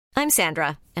I'm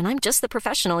Sandra, and I'm just the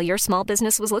professional your small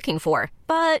business was looking for.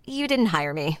 But you didn't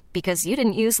hire me because you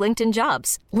didn't use LinkedIn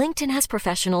Jobs. LinkedIn has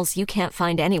professionals you can't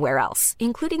find anywhere else,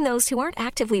 including those who aren't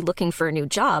actively looking for a new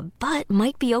job, but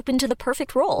might be open to the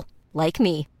perfect role, like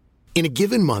me. In a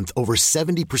given month, over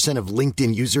 70% of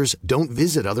LinkedIn users don't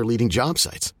visit other leading job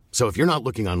sites. So if you're not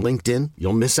looking on LinkedIn,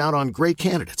 you'll miss out on great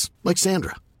candidates like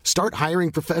Sandra. Start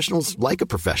hiring professionals like a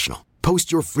professional.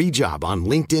 Post your free job on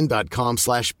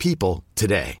linkedin.com/people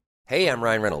today. Hey, I'm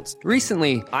Ryan Reynolds.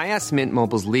 Recently, I asked Mint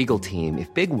Mobile's legal team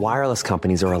if big wireless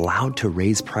companies are allowed to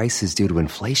raise prices due to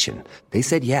inflation. They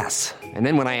said yes. And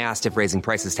then when I asked if raising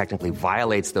prices technically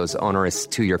violates those onerous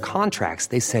two-year contracts,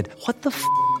 they said, "What the f***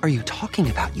 are you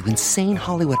talking about, you insane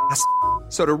Hollywood ass?"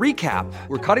 So to recap,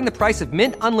 we're cutting the price of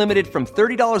Mint Unlimited from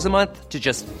 $30 a month to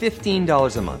just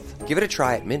 $15 a month. Give it a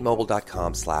try at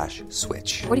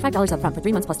mintmobile.com/switch. $45 up front for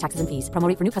 3 months plus taxes and fees. Promo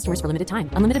rate for new customers for limited time.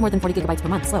 Unlimited more than 40 gigabytes per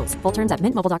month. Slows full terms at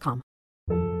mintmobile.com.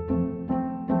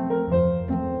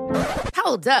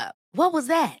 Hold up. What was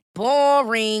that?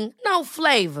 Boring. No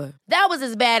flavor. That was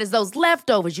as bad as those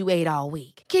leftovers you ate all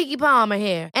week. Keke Palmer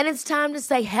here, and it's time to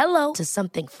say hello to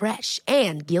something fresh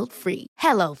and guilt-free.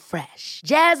 Hello Fresh.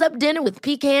 Jazz up dinner with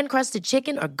pecan-crusted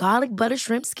chicken or garlic butter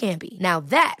shrimp scampi. Now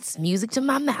that's music to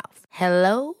my mouth.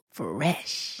 Hello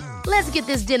Fresh. Let's get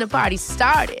this dinner party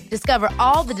started. Discover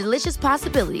all the delicious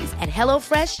possibilities at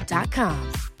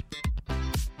hellofresh.com.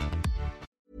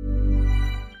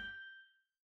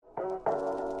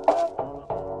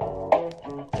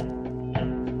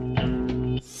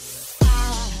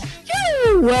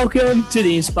 Welcome to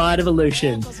The Inspired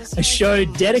Evolution, a show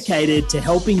dedicated to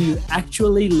helping you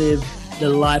actually live the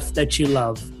life that you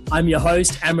love. I'm your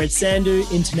host, Amrit Sandhu,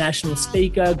 international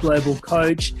speaker, global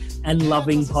coach, and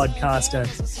loving podcaster.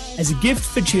 As a gift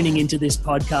for tuning into this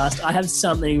podcast, I have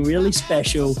something really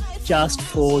special just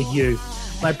for you.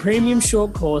 My premium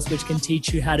short course, which can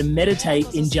teach you how to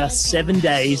meditate in just 7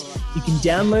 days. You can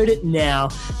download it now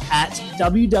at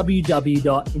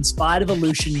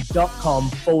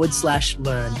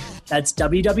www.inspiredevolution.com/learn. That's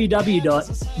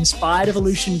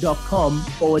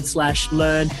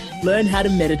www.inspiredevolution.com/learn. Learn how to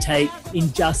meditate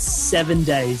in just 7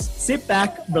 days. Sit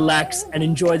back, relax, and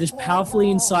enjoy this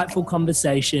powerfully insightful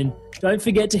conversation. Don't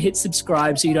forget to hit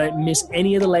subscribe so you don't miss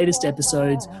any of the latest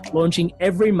episodes, launching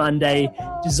every Monday,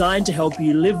 designed to help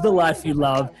you live the life you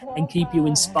love and keep you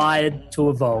inspired to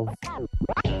evolve.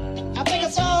 I think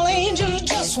it's all angels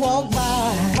just walk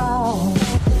by.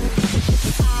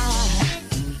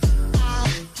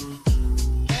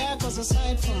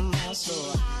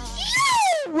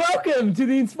 Welcome to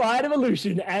The Inspired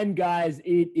Evolution. And guys,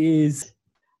 it's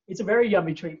a very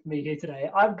yummy treat for me here today.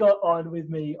 I've got on with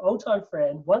me old-time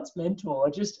friend, once mentor,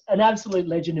 just an absolute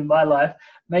legend in my life,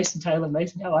 Mason Taylor.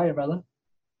 Mason, how are you, brother?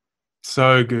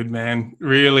 So good, man.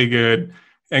 Really good.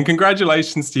 And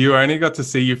congratulations to you. I only got to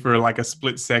see you for like a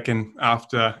split second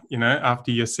after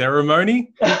your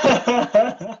ceremony.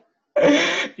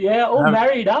 Yeah, all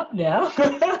married up now.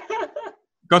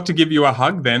 Got to give you a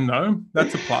hug then, though.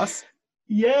 That's a plus.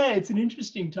 Yeah, it's an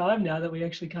interesting time now that we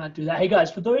actually can't do that. Hey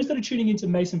guys, for those that are tuning into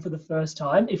Mason for the first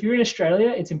time, if you're in Australia,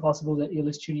 it's impossible that you're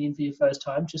just tuning in for your first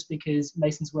time, just because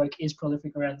Mason's work is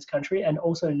prolific around this country and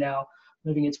also now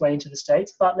moving its way into the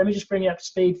States. But let me just bring you up to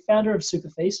speed. Founder of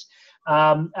Superfeast.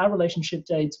 Our relationship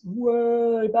dates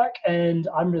way back, and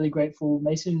I'm really grateful.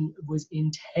 Mason was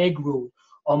integral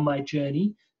on my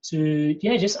journey to,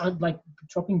 like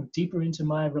dropping deeper into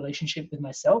my relationship with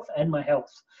myself and my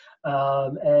health.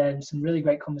 And some really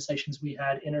great conversations we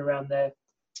had in and around there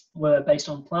were based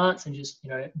on plants and just,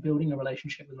 building a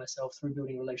relationship with myself through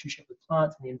building a relationship with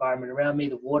plants and the environment around me,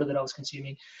 the water that I was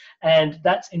consuming. And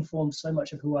that's informed so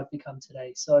much of who I've become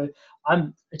today. So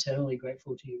I'm eternally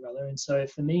grateful to you, brother. And so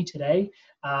for me today,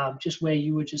 just where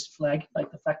you were just flagging,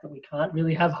 like the fact that we can't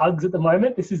really have hugs at the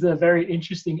moment, this is a very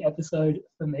interesting episode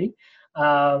for me.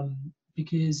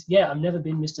 Because, I've never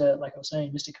been Mr.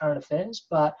 Current Affairs,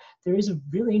 but there is a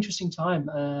really interesting time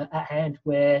at hand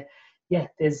where,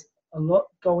 there's a lot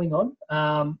going on.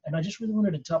 And I just really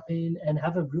wanted to jump in and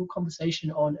have a real conversation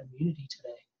on immunity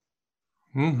today.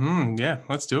 Yeah,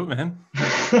 let's do it, man.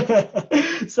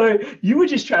 So you were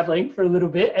just traveling for a little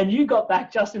bit and you got back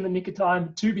just in the nick of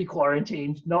time to be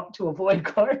quarantined, not to avoid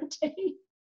quarantine.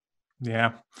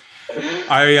 Yeah.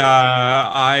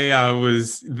 I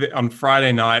was on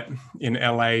Friday night in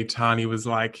LA. Tani was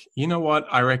like, you know what?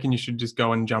 I reckon you should just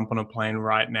go and jump on a plane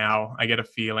right now. I get a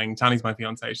feeling. Tani's my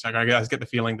fiance. She's like, I get the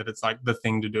feeling that it's like the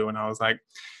thing to do. And I was like,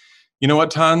 you know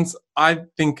what, Tans, I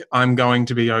think I'm going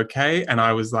to be okay. And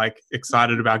I was like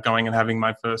excited about going and having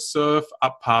my first surf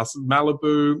up past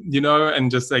Malibu,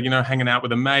 and just like, hanging out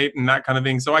with a mate and that kind of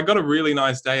thing. So I got a really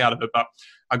nice day out of it, but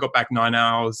I got back 9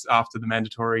 hours after the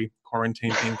mandatory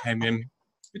quarantine thing came in,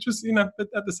 which was, but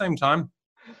at the same time,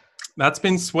 that's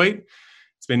been sweet.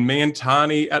 It's been me and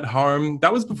Tani at home.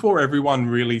 That was before everyone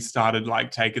really started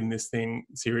like taking this thing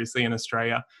seriously in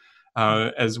Australia.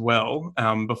 As well,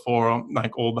 before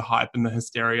like all the hype and the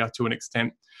hysteria to an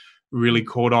extent really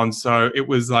caught on. So it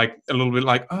was like a little bit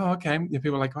like, oh, okay. Yeah,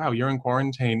 people were like, wow, you're in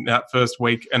quarantine that first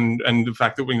week. And the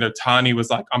fact that, Tani was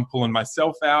like, I'm pulling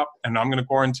myself out and I'm going to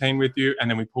quarantine with you. And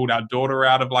then we pulled our daughter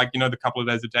out of like, the couple of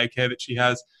days of daycare that she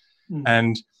has.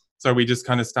 And so we just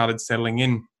kind of started settling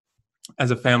in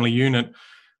as a family unit,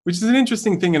 which is an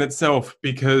interesting thing in itself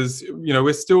because,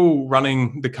 we're still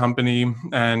running the company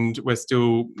and we're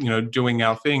still, doing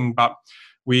our thing, but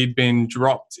we'd been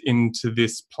dropped into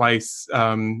this place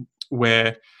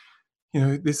where,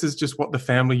 this is just what the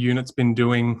family unit's been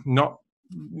doing, not,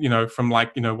 from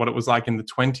like, what it was like in the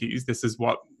 20s. This is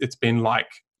what it's been like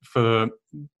for,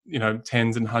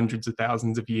 tens and hundreds of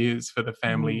thousands of years for the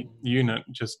family unit,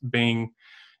 just being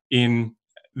in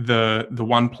the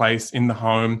one place in the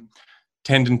home,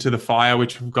 tending to the fire,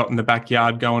 which we've got in the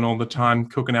backyard going all the time,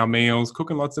 cooking our meals,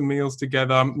 cooking lots of meals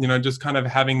together, just kind of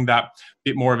having that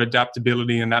bit more of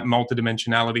adaptability and that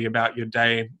multidimensionality about your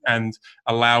day and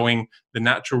allowing the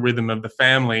natural rhythm of the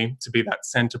family to be that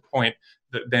center point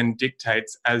that then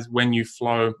dictates as when you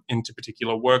flow into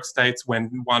particular work states,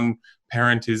 when one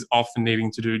parent is often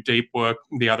needing to do deep work,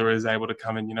 the other is able to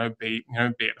come and, be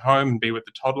at home and be with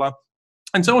the toddler.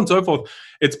 And so on and so forth.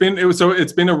 It's been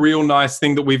a real nice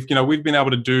thing that we've been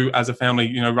able to do as a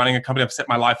family, running a company. I've set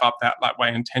my life up that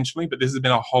way intentionally, but this has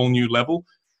been a whole new level.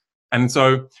 And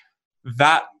so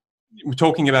that, we're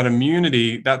talking about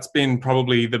immunity, that's been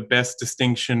probably the best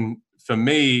distinction for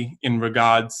me in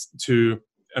regards to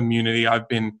immunity. I've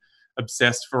been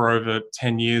obsessed for over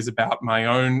 10 years about my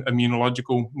own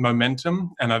immunological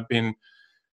momentum, and I've been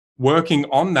working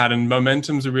on that. And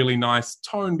momentum's a really nice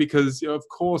tone because, of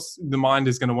course, the mind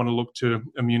is going to want to look to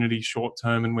immunity short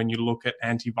term. And when you look at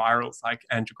antivirals like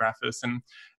Angiographis's and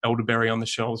elderberry on the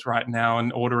shelves right now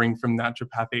and ordering from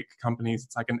naturopathic companies,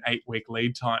 it's like an 8-week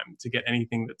lead time to get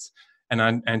anything that's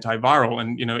an antiviral.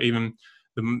 And, even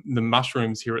the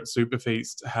mushrooms here at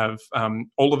Superfeast have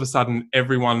all of a sudden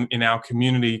everyone in our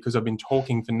community, because I've been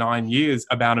talking for 9 years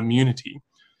about immunity,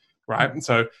 right? And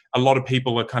so a lot of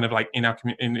people are kind of like in our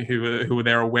community who are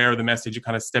there aware of the message, are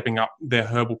kind of stepping up their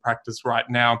herbal practice right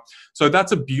now. So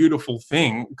that's a beautiful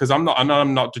thing because I'm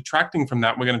not detracting from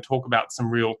that. We're going to talk about some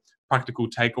real practical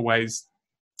takeaways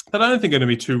that I don't think are going to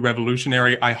be too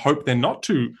revolutionary. I hope they're not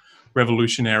too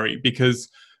revolutionary because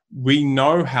we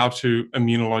know how to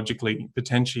immunologically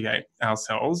potentiate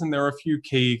ourselves. And there are a few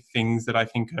key things that I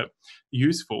think are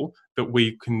useful that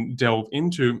we can delve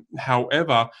into.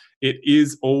 However, it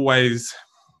is always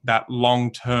that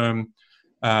long-term,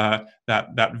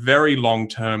 that very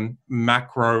long-term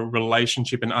macro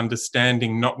relationship and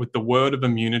understanding, not with the word of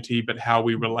immunity, but how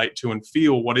we relate to and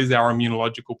feel what is our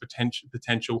immunological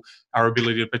potential, our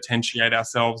ability to potentiate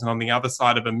ourselves. And on the other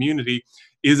side of immunity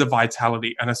is a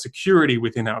vitality and a security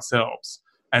within ourselves.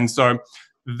 And so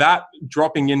that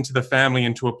dropping into the family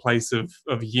into a place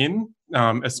of yin,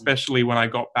 especially when I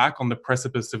got back on the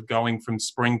precipice of going from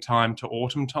springtime to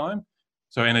autumn time,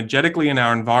 so energetically in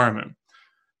our environment,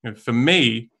 for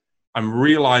me, I'm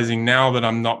realizing now that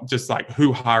I'm not just like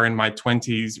hoo-ha in my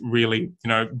 20s, really,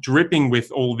 dripping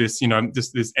with all this,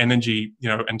 this energy,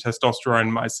 and testosterone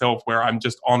myself, where I'm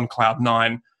just on cloud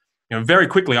nine. Very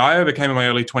quickly, I overcame in my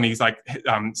early 20s, like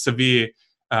severe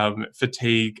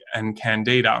fatigue and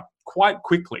candida quite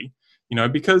quickly,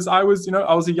 because I was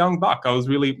a young buck. I was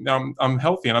really, I'm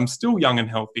healthy and I'm still young and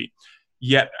healthy.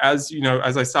 Yet as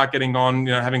I start getting on,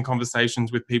 having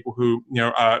conversations with people who,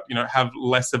 have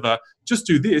less of a, just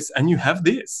do this and you have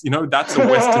this, that's a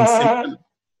Western symptom.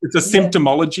 It's a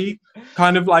symptomology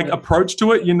kind of like approach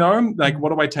to it, like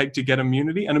what do I take to get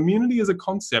immunity? And immunity is a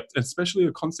concept, especially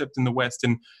a concept in the West.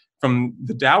 And from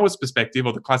the Taoist perspective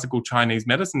or the classical Chinese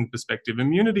medicine perspective,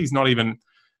 immunity is not even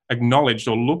acknowledged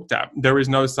or looked at. There is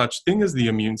no such thing as the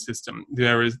immune system.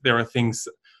 There are things,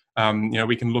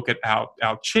 we can look at our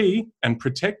qi and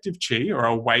protective qi, or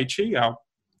our wei qi, our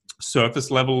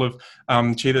surface level of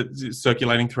qi that's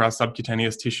circulating through our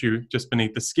subcutaneous tissue just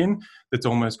beneath the skin, that's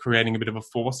almost creating a bit of a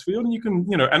force field. And you can,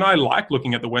 and I like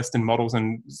looking at the Western models,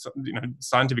 and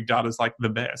scientific data is like the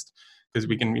best, because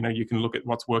we can, you can look at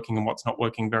what's working and what's not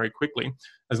working very quickly,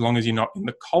 as long as you're not in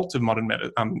the cult of modern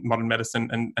medicine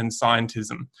and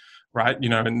scientism. right?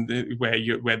 And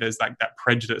where there's like that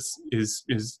prejudice is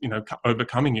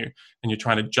overcoming you, and you're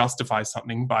trying to justify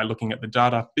something by looking at the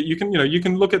data. But you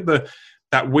can look at that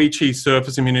Weiqi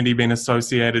surface immunity being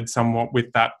associated somewhat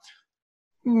with that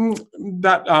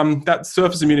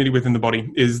surface immunity within the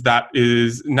body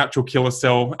is natural killer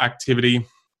cell activity,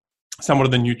 somewhat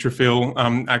of the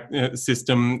neutrophil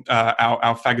system,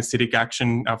 our phagocytic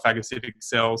action, our phagocytic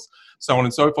cells, so on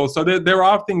and so forth. So there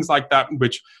are things like that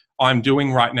which I'm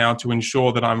doing right now to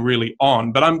ensure that I'm really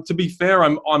on. But to be fair,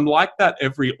 I'm like that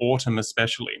every autumn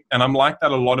especially. And I'm like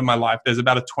that a lot of my life. There's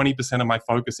about a 20% of my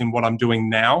focus in what I'm doing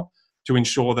now to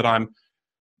ensure that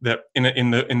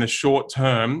in the short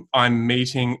term, I'm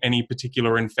meeting any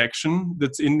particular infection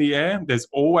that's in the air. There's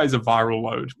always a viral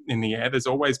load in the air. There's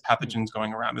always pathogens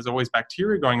going around. There's always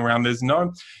bacteria going around.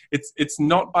 It's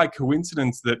not by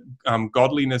coincidence that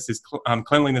cleanliness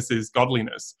is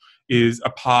godliness is a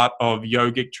part of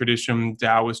yogic tradition,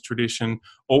 Taoist tradition,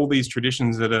 all these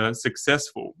traditions that are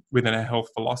successful within a health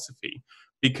philosophy.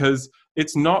 Because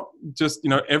it's not just,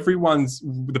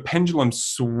 the pendulum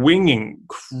swinging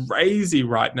crazy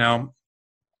right now.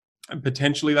 And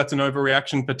potentially that's an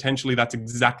overreaction. Potentially that's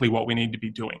exactly what we need to be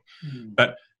doing.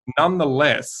 But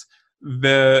nonetheless,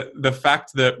 the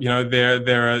fact that,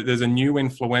 there's a new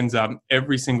influenza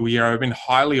every single year. I've been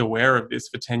highly aware of this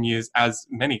for 10 years, as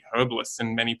many herbalists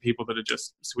and many people that are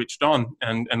just switched on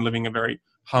and living a very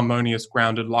harmonious,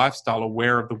 grounded lifestyle,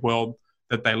 aware of the world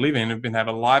that they live in, have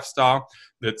a lifestyle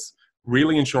that's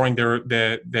really ensuring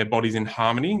their body's in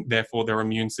harmony, therefore their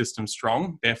immune system's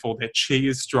strong, therefore their chi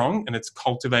is strong and it's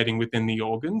cultivating within the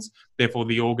organs, therefore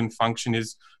the organ function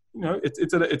is,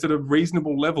 it's at a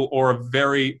reasonable level or a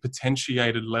very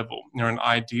potentiated level, an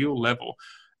ideal level.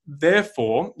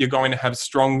 Therefore, you're going to have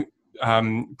strong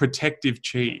protective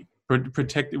chi,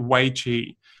 protective Wei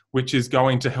Qi, which is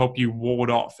going to help you ward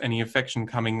off any infection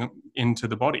coming into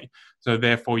the body. So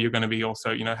therefore, you're going to be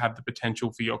also, have the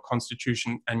potential for your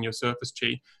constitution and your surface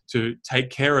chi to take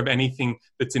care of anything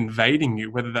that's invading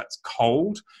you, whether that's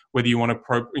cold, whether you want to,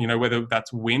 whether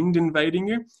that's wind invading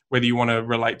you, whether you want to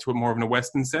relate to it more in a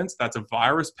Western sense, that's a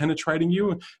virus penetrating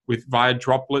you via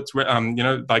droplets,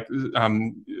 droplets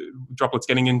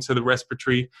getting into the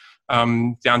respiratory,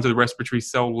 down to the respiratory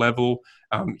cell level,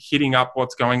 hitting up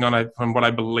what's going on, from what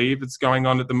I believe it's going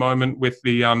on at the moment with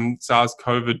the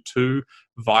SARS-CoV-2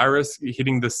 virus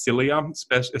hitting the cilia,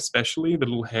 especially the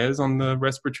little hairs on the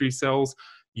respiratory cells,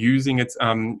 using its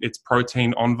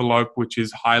protein envelope, which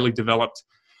is highly developed,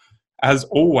 as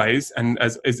always, and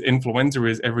as influenza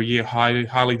is every year,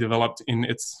 highly developed in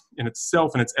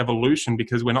itself and its evolution,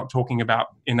 because we're not talking about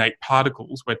innate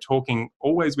particles. We're talking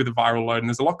always with a viral load. And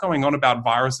there's a lot going on about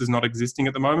viruses not existing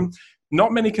at the moment.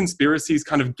 Not many conspiracies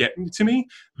kind of get to me.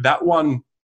 That one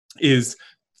is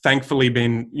thankfully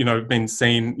been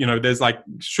seen.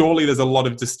 Surely there's a lot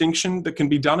of distinction that can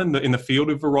be done in the field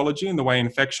of virology and the way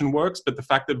infection works. But the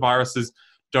fact that viruses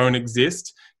don't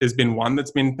exist has been one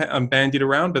that's been bandied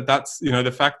around. But that's,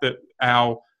 the fact that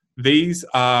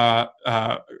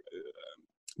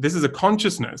this is a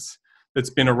consciousness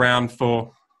that's been around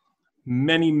for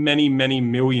many, many, many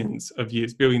millions of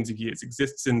years, billions of years,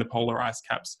 exists in the polar ice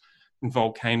caps and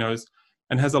volcanoes,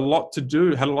 and had a lot to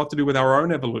do with our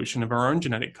own evolution of our own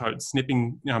genetic code,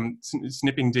 snipping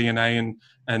DNA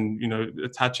and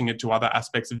attaching it to other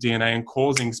aspects of DNA and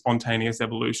causing spontaneous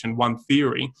evolution. One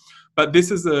theory, but this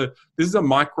is a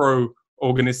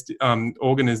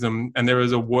organism, and there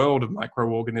is a world of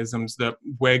microorganisms that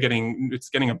it's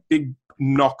getting a big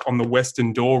knock on the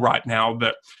Western door right now,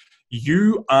 that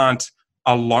you aren't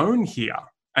alone here.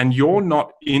 And you're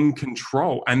not in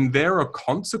control. And there are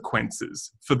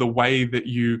consequences for the way that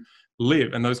you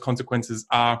live. And those consequences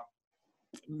are,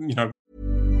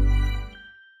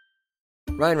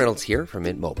 Ryan Reynolds here from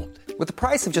Mint Mobile. With the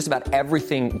price of just about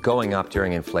everything going up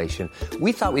during inflation,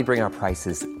 we thought we'd bring our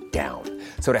prices down.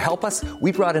 So to help us,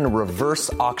 we brought in a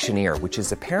reverse auctioneer, which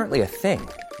is apparently a thing.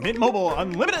 Mint Mobile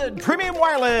Unlimited Premium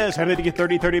Wireless. How to get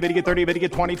 30, 30, bit to get 30, bit to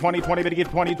get 20, 20, 20, bit to get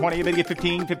 20, 20, bit to get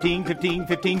 15, 15, 15,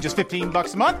 15, just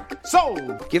 $15 a month?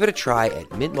 Sold! Give it a try at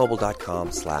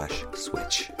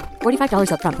mintmobile.com/switch.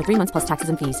 $45 up front for 3 months plus taxes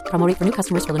and fees. Promo rate for new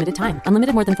customers for limited time.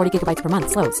 Unlimited more than 40 gigabytes per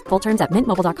month. Slows full terms at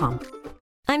mintmobile.com.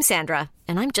 I'm Sandra,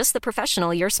 and I'm just the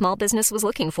professional your small business was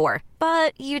looking for.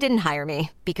 But you didn't hire me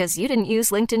because you didn't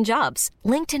use LinkedIn Jobs.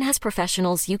 LinkedIn has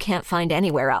professionals you can't find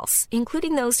anywhere else,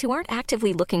 including those who aren't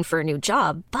actively looking for a new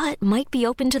job, but might be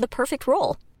open to the perfect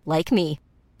role, like me.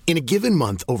 In a given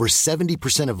month, over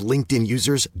 70% of LinkedIn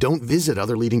users don't visit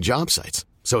other leading job sites.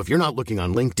 So if you're not looking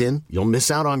on LinkedIn, you'll miss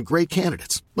out on great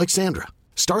candidates like Sandra.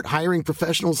 Start hiring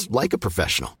professionals like a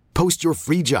professional. Post your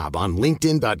free job on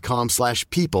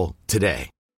linkedin.com/people today.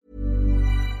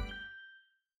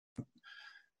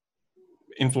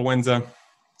 Influenza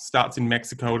starts in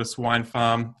Mexico at a swine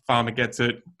farm. Farmer gets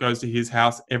it, goes to his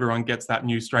house. Everyone gets that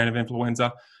new strain of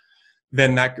influenza.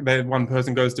 Then that one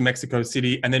person goes to Mexico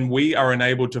City, and then we are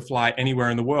enabled to fly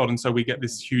anywhere in the world. And so we get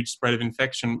this huge spread of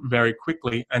infection very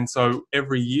quickly. And so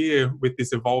every year with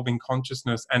this evolving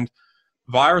consciousness, and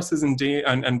viruses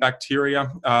and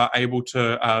bacteria are able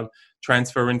to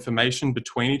transfer information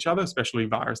between each other, especially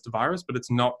virus to virus, but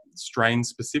it's not strain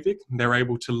specific. They're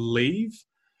able to leave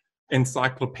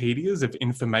encyclopedias of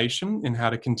information in how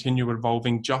to continue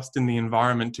evolving just in the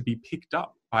environment to be picked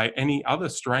up by any other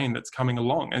strain that's coming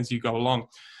along as you go along.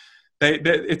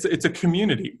 It's a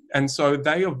community, and so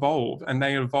they evolve to,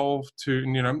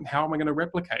 how am I going to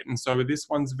replicate? And so this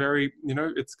one's very,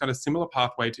 it's got a similar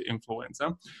pathway to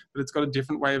influenza, but it's got a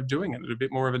different way of doing it, a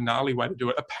bit more of a gnarly way to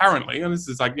do it, apparently. And this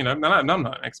is like, I'm not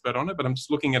an expert on it, but I'm just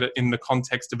looking at it in the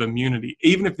context of immunity.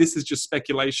 Even if this is just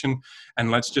speculation, and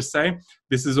let's just say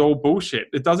this is all bullshit,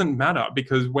 it doesn't matter,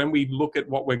 because when we look at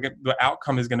what the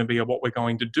outcome is going to be of what we're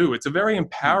going to do, it's a very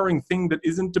empowering thing that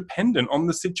isn't dependent on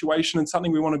the situation and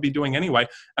something we want to be doing anyway.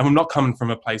 And I'm not coming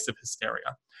from a place of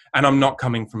hysteria, and I'm not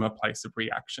coming from a place of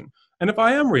reaction. And if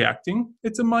I am reacting,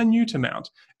 it's a minute amount,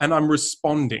 and I'm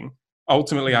responding.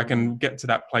 Ultimately, I can get to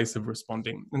that place of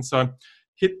responding. And so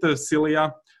hit the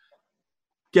cilia,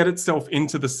 get itself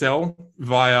into the cell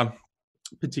via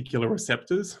particular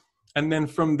receptors. And then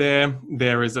from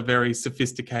there is a very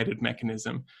sophisticated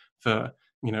mechanism for,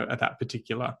 that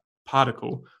particular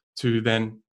particle to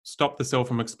then stop the cell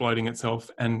from exploding itself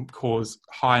and cause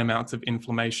high amounts of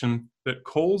inflammation that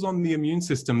calls on the immune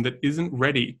system that isn't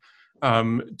ready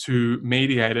to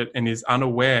mediate it and is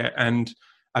unaware. And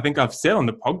I think I've said on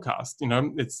the podcast,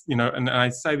 it's, and I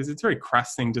say this, it's a very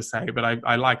crass thing to say, but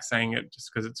I like saying it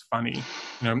just because it's funny.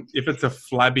 If it's a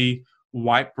flabby,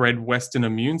 white bread Western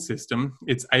immune system,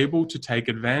 it's able to take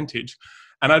advantage.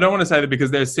 And I don't want to say that because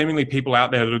there's seemingly people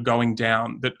out there that are going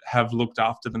down that have looked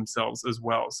after themselves as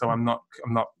well. So I'm not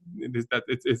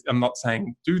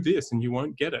saying do this and you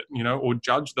won't get it, or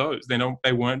judge those.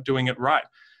 They weren't doing it right.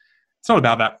 It's not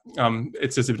about that.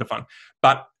 It's just a bit of fun.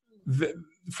 But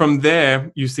from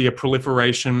there, you see a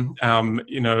proliferation, a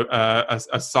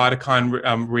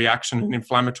cytokine reaction, an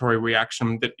inflammatory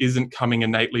reaction that isn't coming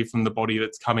innately from the body,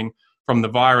 that's coming from the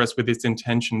virus with its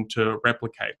intention to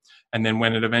replicate. And then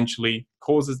when it eventually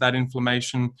causes that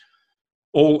inflammation,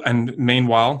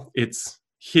 meanwhile, it's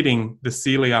hitting the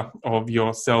cilia of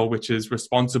your cell, which is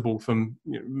responsible for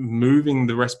moving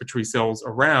the respiratory cells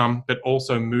around, but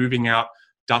also moving out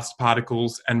dust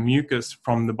particles and mucus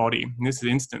from the body. In this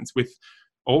instance, with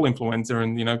all influenza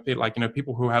and,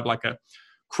 people who have like a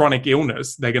chronic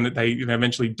illness, they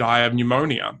eventually die of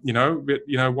pneumonia, but,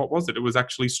 what was it? It was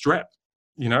actually strep.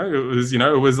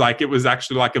 It was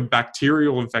actually like a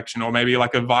bacterial infection, or maybe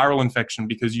like a viral infection,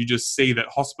 because you just see that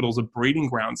hospitals are breeding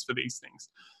grounds for these things.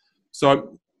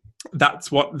 So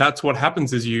that's what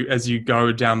happens as you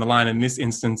go down the line. In this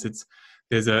instance,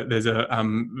 there's a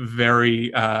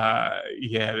very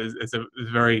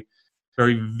very,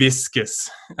 very viscous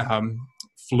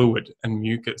fluid and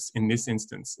mucus in this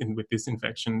instance with this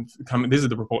infection. These are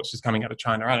the reports just coming out of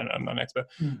China. I don't know, I'm not an expert,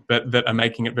 but that are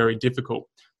making it very difficult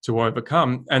to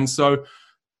overcome. And so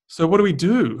what do we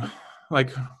do?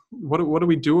 Like, what do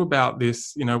we do about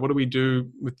this? What do we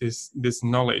do with this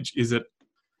knowledge? Is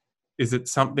it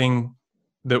something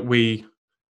that we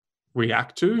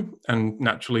react to? And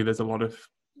naturally, there's a lot of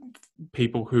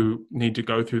people who need to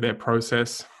go through their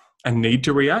process and need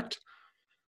to react.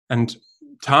 And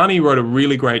Tani wrote a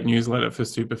really great newsletter for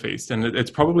Superfeast, and it's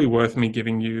probably worth me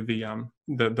giving you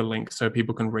the link so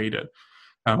people can read it.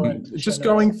 Just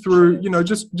going through,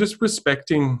 just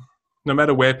respecting, no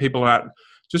matter where people are at,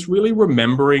 just really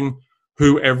remembering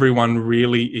who everyone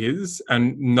really is,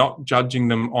 and not judging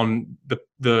them on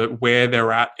the where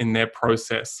they're at in their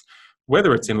process,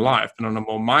 whether it's in life and on a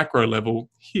more micro level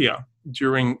here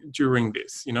during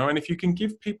this, and if you can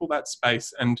give people that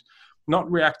space and not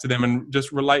react to them and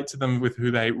just relate to them with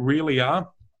who they really are,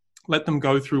 let them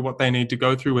go through what they need to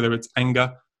go through, whether it's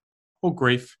anger or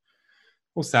grief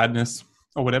or sadness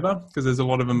or whatever, because there's a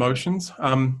lot of emotions.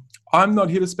 I'm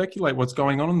not here to speculate what's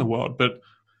going on in the world, but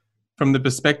from the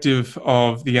perspective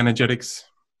of the energetics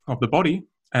of the body,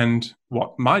 and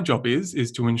what my job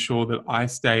is to ensure that I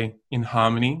stay in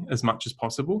harmony as much as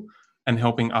possible, and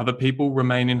helping other people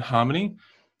remain in harmony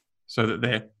so that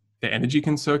their energy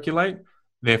can circulate,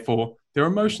 therefore their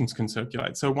emotions can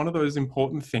circulate. So one of those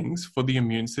important things for the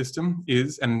immune system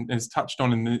is, and is touched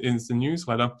on in the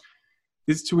newsletter,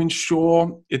 is to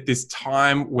ensure at this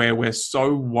time where we're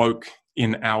so woke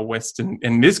in our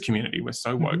in this community, we're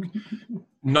so woke,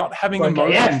 not having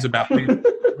emotions about things.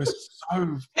 We're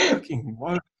so fucking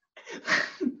woke.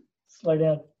 Slow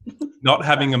down. Not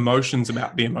having emotions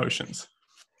about the emotions,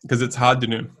 because it's hard to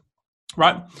do,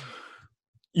 right?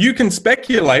 You can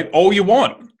speculate all you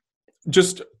want.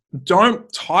 Just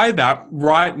don't tie that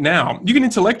right now. You can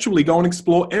intellectually go and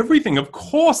explore everything. Of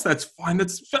course, that's fine.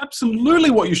 That's absolutely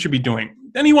what you should be doing.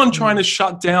 Anyone trying to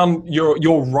shut down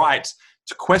your right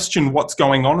to question what's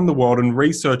going on in the world and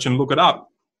research and look it up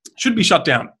should be shut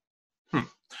down.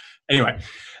 Anyway,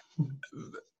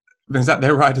 is that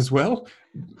their right as well?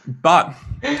 But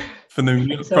from a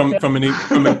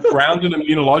grounded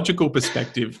immunological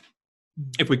perspective,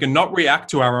 if we cannot react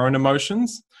to our own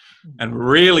emotions and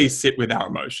really sit with our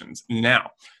emotions. Now,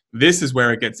 this is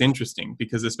where it gets interesting,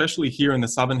 because especially here in the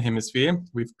Southern Hemisphere,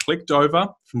 we've clicked over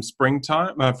from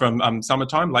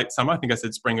summertime, late summer. I think I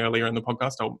said spring earlier in the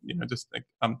podcast.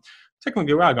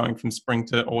 Technically we are going from spring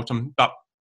to autumn, but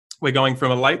we're going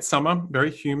from a late summer,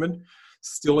 very humid,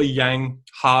 still a yang,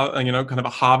 kind of a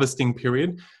harvesting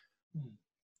period.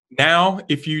 Now,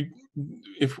 if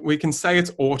we can say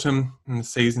it's autumn and the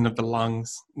season of the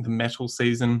lungs, the metal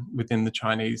season within the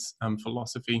Chinese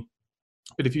philosophy.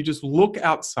 But if you just look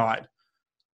outside,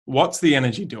 what's the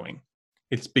energy doing?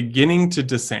 It's beginning to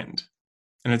descend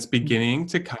and it's beginning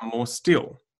to come more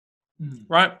still,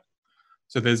 right?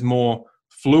 So there's more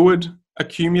fluid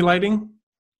accumulating,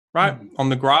 right? On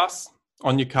the grass,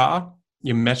 on your car,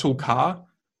 your metal car,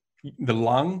 the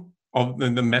lung of the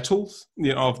metals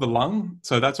of the lung.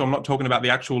 So that's why I'm not talking about the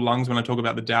actual lungs when I talk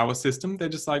about the Taoist system. They're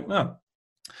just like, no.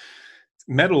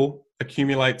 Metal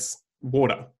accumulates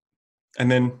water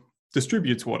and then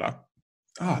distributes water.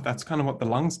 That's kind of what the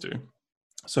lungs do.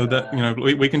 So that,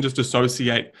 we can just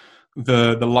associate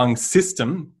the lung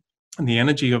system and the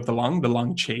energy of the lung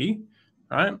qi,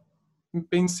 right?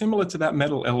 Being similar to that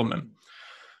metal element.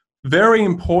 Very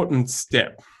important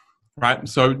step, right?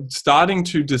 So starting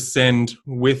to descend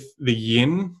with the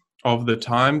yin of the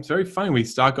time. It's very funny. We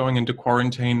start going into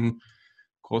quarantine.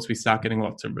 Of course, we start getting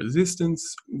lots of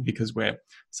resistance because we're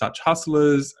such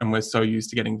hustlers and we're so used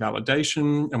to getting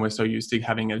validation and we're so used to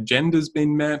having agendas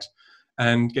being met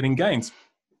and getting gains.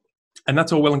 And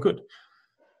that's all well and good.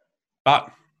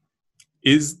 But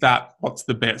is that what's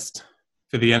the best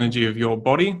for the energy of your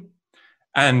body?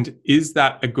 And is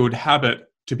that a good habit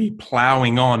to be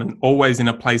plowing on and always in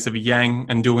a place of yang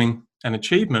and doing an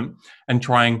achievement and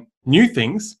trying new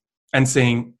things and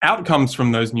seeing outcomes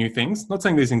from those new things? Not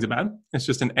saying these things are bad. It's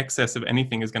just an excess of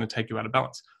anything is going to take you out of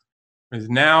balance. Whereas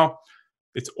now,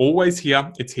 it's always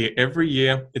here. It's here every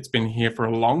year. It's been here for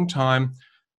a long time.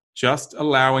 Just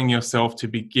allowing yourself to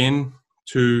begin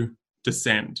to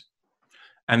descend.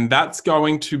 And that's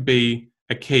going to be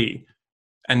a key.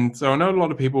 And so I know a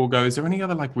lot of people will go, is there any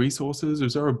other resources?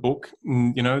 Is there a book?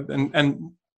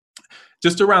 And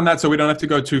just around that, so we don't have to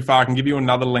go too far, I can give you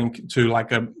another link to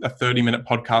a 30-minute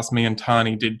podcast me and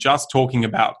Tani did just talking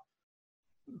about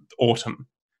autumn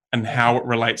and how it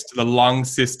relates to the lung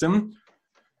system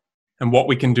and what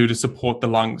we can do to support the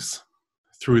lungs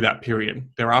through that period.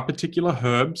 There are particular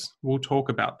herbs. We'll talk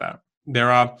about that.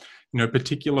 There are,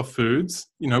 particular foods.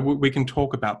 We can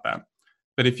talk about that.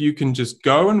 But if you can just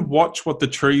go and watch what the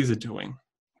trees are doing,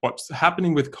 what's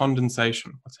happening with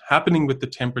condensation, what's happening with the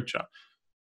temperature,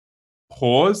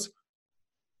 pause,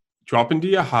 drop into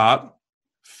your heart,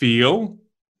 feel,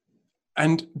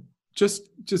 and just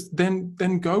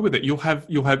then go with it.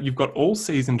 You've got all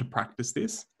season to practice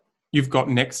this. You've got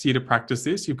next year to practice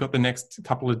this. You've got the next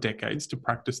couple of decades to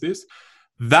practice this.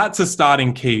 That's a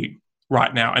starting key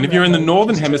right now. And if you're in the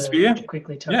Northern Hemisphere... To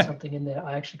quickly tuck something in there,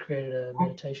 I actually created a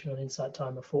meditation on Insight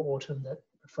Timer for autumn that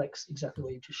reflects exactly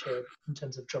what you just shared in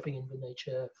terms of dropping in with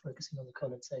nature, focusing on the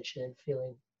condensation,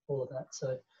 feeling all of that.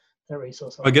 So that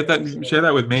resource... I get that. Share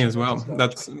that with me as well.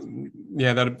 That'd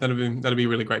be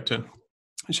really great to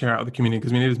share out with the community,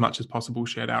 because we need as much as possible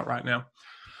shared out right now.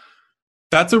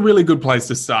 That's a really good place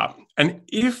to start. And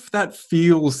if that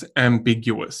feels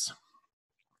ambiguous,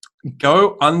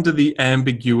 go under the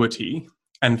ambiguity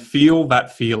and feel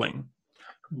that feeling.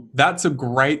 That's a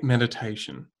great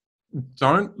meditation.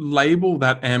 Don't label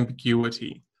that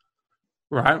ambiguity,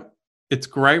 right? It's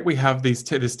great we have this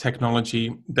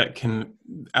technology that can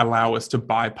allow us to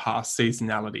bypass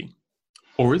seasonality.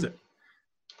 Or is it?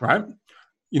 Right?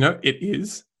 It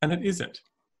is and it isn't.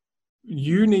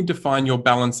 You need to find your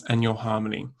balance and your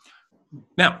harmony.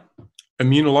 Now,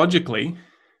 immunologically,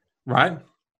 right?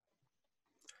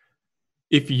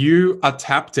 If you are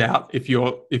tapped out, if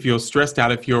you're stressed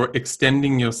out, if you're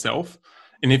extending yourself,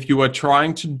 and if you are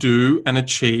trying to do and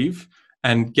achieve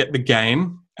and get the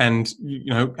gain and,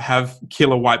 have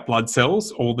killer white blood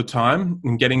cells all the time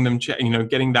and getting them,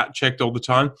 getting that checked all the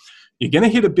time, you're going to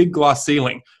hit a big glass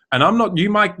ceiling. And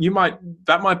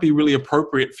that might be really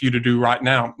appropriate for you to do right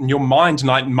now. And your mind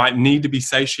might need to be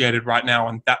satiated right now,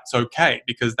 and that's okay,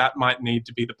 because that might need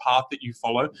to be the path that you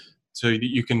follow so that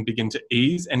you can begin to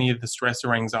ease any of the stress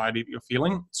or anxiety that you're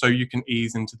feeling, so you can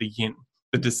ease into the yin,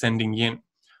 the descending yin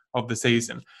of the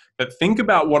season. But think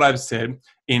about what I've said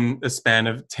in a span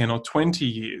of 10 or 20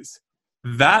 years.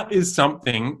 That is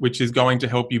something which is going to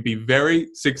help you be very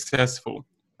successful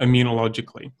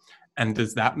immunologically. And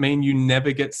does that mean you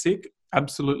never get sick?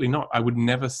 Absolutely not. I would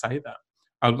never say that.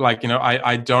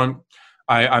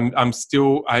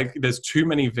 There's too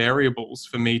many variables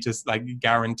for me to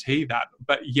guarantee that.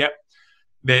 But yet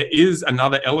there is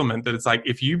another element that it's like,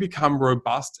 if you become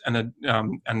robust and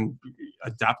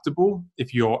adaptable,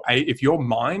 if your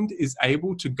mind is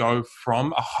able to go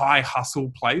from a high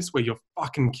hustle place where you're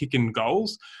fucking kicking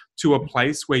goals to a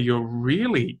place where you're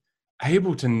really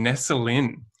able to nestle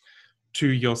in to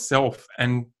yourself.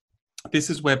 And this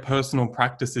is where personal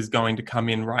practice is going to come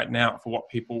in right now for what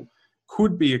people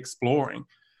could be exploring.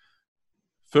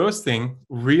 First thing,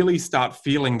 really start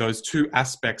feeling those two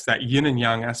aspects, that yin and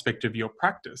yang aspect of your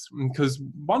practice. Because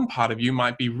one part of you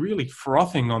might be really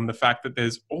frothing on the fact that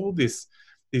there's all these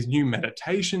new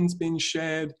meditations being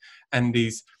shared, and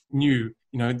these new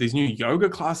yoga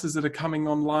classes that are coming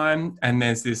online, and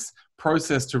there's this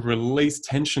process to release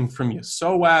tension from your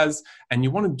psoas, and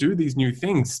you want to do these new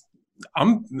things.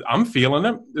 I'm feeling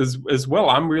it as well.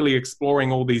 I'm really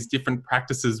exploring all these different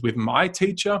practices with my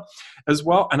teacher as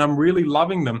well, and I'm really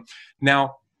loving them.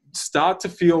 Now, start to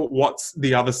feel what's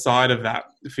the other side of that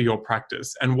for your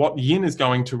practice and what yin is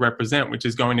going to represent, which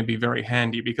is going to be very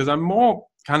handy, because I'm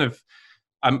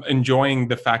enjoying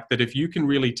the fact that if you can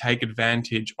really take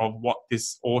advantage of what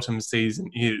this autumn season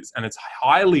is, and it's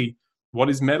highly,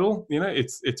 what is metal?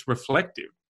 It's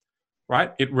reflective,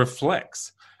 right? It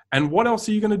reflects. And what else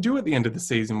are you going to do at the end of the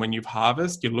season when you've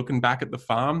harvested? You're looking back at the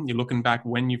farm. You're looking back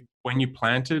when you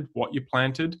planted, what you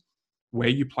planted, where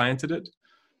you planted it.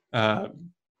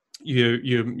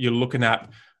 You're looking at,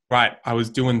 right, I was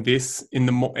doing this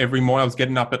every morning. I was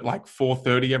getting up at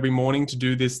 4:30 every morning to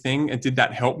do this thing. And did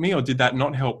that help me or did that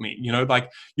not help me?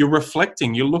 You're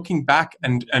reflecting, you're looking back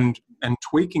and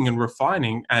tweaking and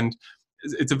refining. And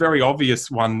it's a very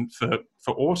obvious one for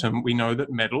autumn. We know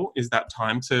that metal is that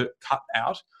time to cut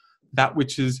out that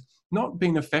which has not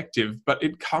been effective, but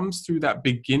it comes through that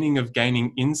beginning of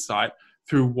gaining insight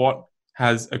through what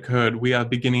has occurred. We are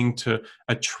beginning to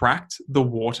attract the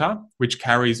water, which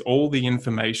carries all the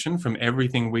information from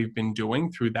everything we've been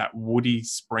doing through that woody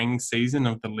spring season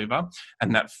of the liver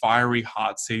and that fiery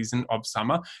heart season of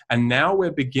summer. And now we're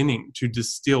beginning to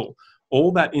distill all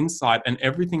that insight and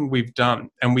everything we've done,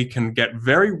 and we can get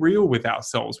very real with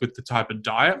ourselves with the type of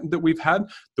diet that we've had,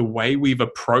 the way we've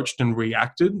approached and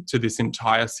reacted to this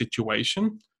entire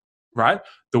situation, right?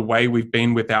 The way we've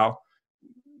been with our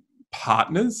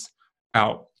partners,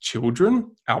 our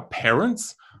children, our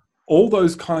parents, all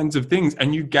those kinds of things.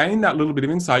 And you gain that little bit of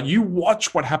insight. You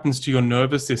watch what happens to your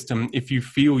nervous system if you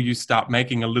feel you start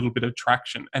making a little bit of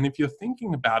traction. And if you're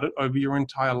thinking about it over your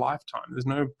entire lifetime, there's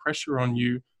no pressure on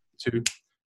you to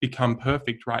become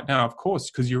perfect right now, of course,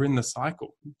 because you're in the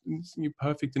cycle. You're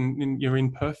perfect and you're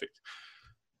imperfect.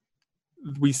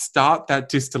 We start that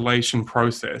distillation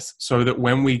process so that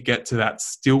when we get to that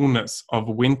stillness of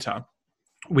winter,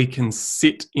 we can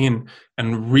sit in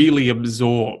and really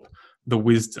absorb the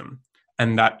wisdom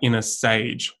and that inner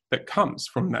sage that comes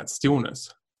from that stillness.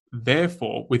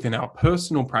 Therefore, within our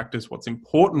personal practice, what's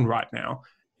important right now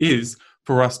is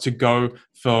for us to go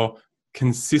for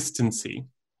consistency.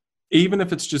 Even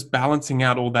if it's just balancing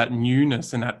out all that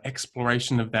newness and that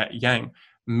exploration of that yang,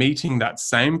 meeting that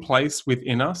same place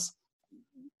within us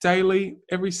daily,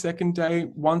 every second day,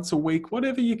 once a week,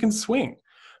 whatever you can swing.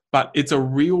 But it's a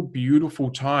real beautiful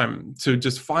time to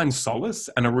just find solace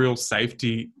and a real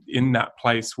safety in that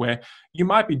place where you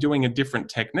might be doing a different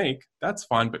technique. That's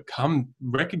fine, but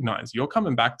recognize you're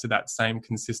coming back to that same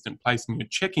consistent place and you're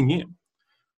checking in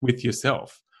with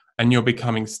yourself and you're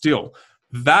becoming still.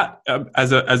 That,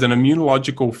 as an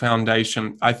immunological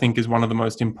foundation, I think is one of the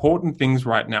most important things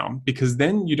right now, because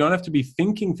then you don't have to be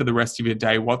thinking for the rest of your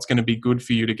day what's going to be good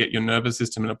for you to get your nervous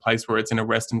system in a place where it's in a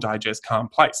rest and digest calm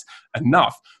place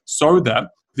enough so that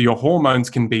your hormones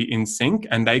can be in sync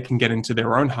and they can get into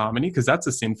their own harmony, because that's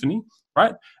a symphony.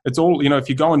 right? It's all, if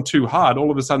you're going too hard,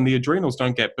 all of a sudden the adrenals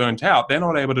don't get burnt out. They're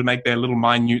not able to make their little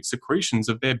minute secretions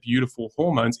of their beautiful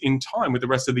hormones in time with the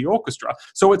rest of the orchestra.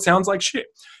 So it sounds like shit.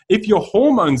 If your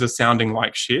hormones are sounding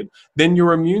like shit, then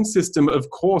your immune system, of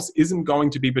course, isn't going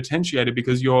to be potentiated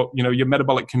because your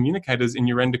metabolic communicators in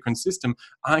your endocrine system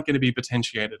aren't going to be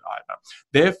potentiated either.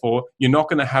 Therefore, you're not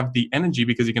going to have the energy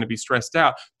because you're going to be stressed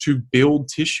out to build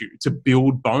tissue, to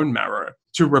build bone marrow,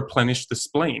 to replenish the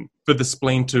spleen, for the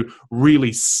spleen to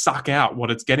really suck out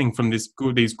what it's getting from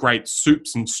these great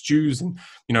soups and stews and,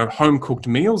 home-cooked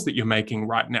meals that you're making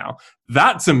right now.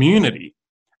 That's immunity.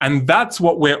 And that's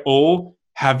what we're all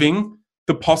having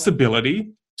the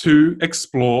possibility to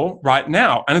explore right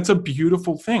now. And it's a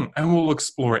beautiful thing. And we'll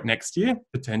explore it next year,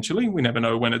 potentially. We never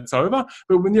know when it's over.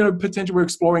 But potentially we're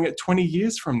exploring it 20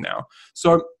 years from now.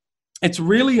 So it's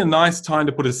really a nice time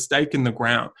to put a stake in the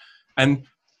ground. And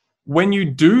when you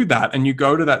do that and you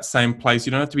go to that same place,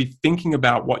 you don't have to be thinking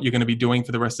about what you're going to be doing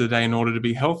for the rest of the day in order to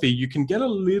be healthy. You can get a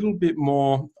little bit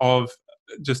more of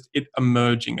just it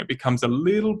emerging. It becomes a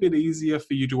little bit easier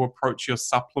for you to approach your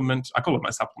supplement. I call it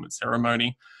my supplement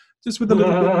ceremony, just with a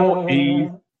little bit more ease,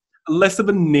 less of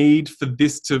a need for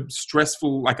this to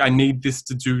stressful, like I need this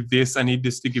to do this, I need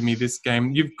this to give me this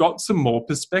game. You've got some more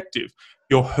perspective.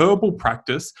 Your herbal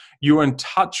practice, you're in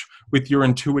touch with your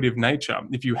intuitive nature.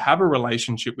 If you have a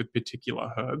relationship with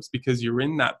particular herbs, because you're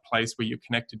in that place where you're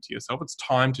connected to yourself, it's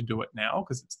time to do it now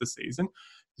because it's the season.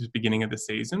 It's the beginning of the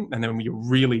season. And then when you're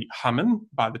really humming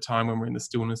by the time when we're in the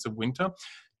stillness of winter,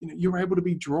 you're able to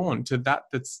be drawn to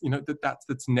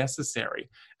that's necessary.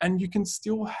 And you can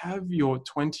still have your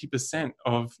 20%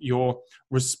 of your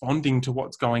responding to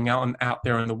what's going on and out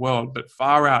there in the world, but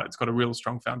far out, it's got a real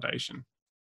strong foundation.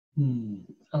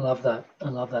 I love that.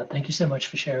 Thank you so much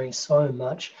for sharing so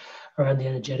much around the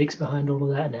energetics behind all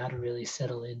of that and how to really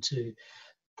settle into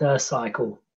the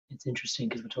cycle. It's interesting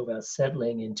because we talk about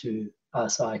settling into our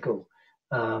cycle,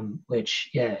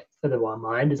 which, for the one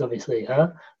mind is obviously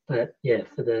but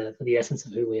for the essence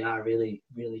of who we are, really,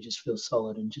 really just feels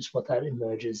solid, and just what that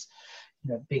emerges,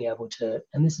 being able to,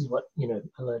 and this is what,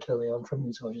 I learned early on from you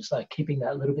as well, just like keeping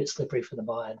that little bit slippery for the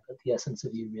mind, but the essence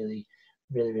of you really,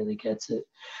 really, really gets it.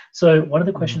 So one of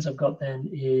the questions I've got then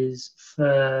is,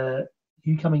 for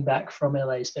you coming back from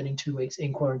LA, spending 2 weeks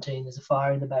in quarantine, there's a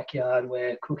fire in the backyard,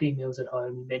 we're cooking meals at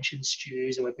home, you mentioned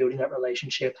stews, and we're building that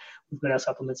relationship. We've got our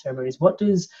supplement ceremonies. What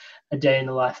does a day in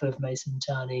the life of Mason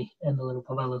Tarney and the little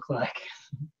Papa look like?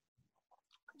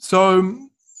 So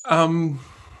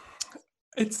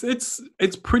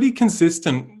it's pretty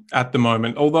consistent at the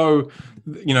moment, although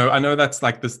I know that's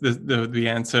like the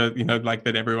answer, like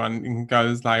that everyone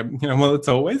goes like, well, it's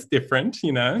always different,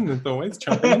 and it's always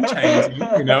chopping and changing,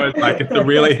 it's like, it's a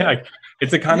really like,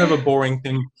 it's a kind of a boring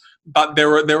thing, but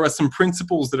there are some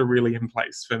principles that are really in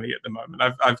place for me at the moment.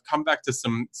 I've come back to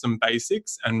some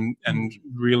basics and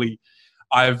really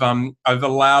I've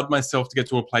allowed myself to get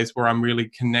to a place where I'm really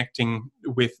connecting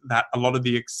with that, a lot of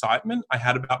the excitement I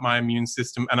had about my immune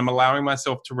system, and I'm allowing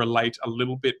myself to relate a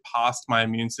little bit past my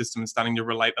immune system and starting to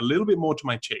relate a little bit more to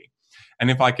my chi. And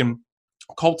if I can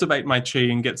cultivate my chi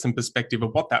and get some perspective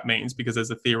of what that means, because as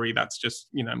a theory, that's just,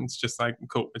 it's just like,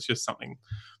 cool, it's just something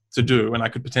to do. And I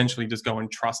could potentially just go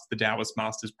and trust the Taoist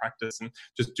masters practice and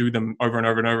just do them over and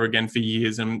over and over again for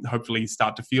years and hopefully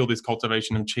start to feel this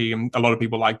cultivation of chi. And a lot of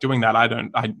people like doing that.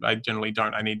 I generally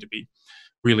don't. I need to be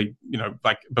really,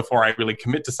 like before I really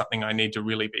commit to something, I need to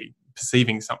really be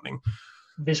perceiving something.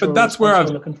 Visual, but that's where I'm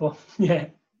looking for. Yeah.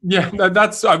 Yeah,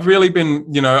 I've really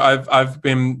been, I've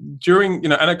been during,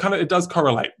 and it does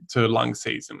correlate to lung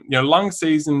season. Lung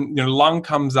season, lung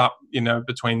comes up,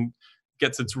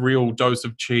 gets its real dose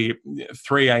of chi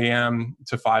 3 a.m.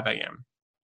 to 5 a.m.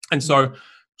 And so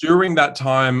during that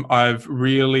time, I've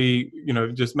really,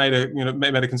 just made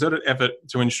a concerted effort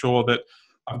to ensure that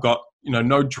I've got,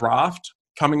 no draft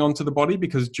coming onto the body,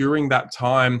 because during that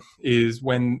time is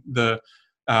when the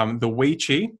Wei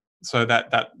Qi, so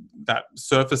that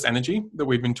surface energy that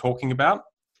we've been talking about,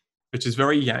 which is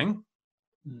very yang,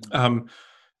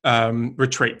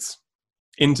 retreats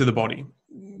into the body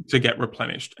to get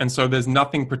replenished. And so there's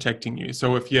nothing protecting you.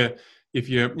 So if you're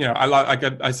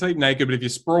I say naked, but if you're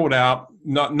sprawled out,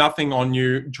 nothing on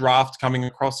you, draft coming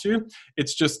across you,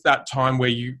 it's just that time where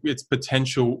it's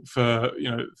potential for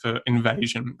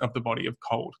invasion of the body of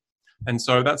cold. And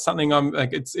so that's something I'm like,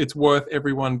 it's worth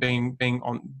everyone being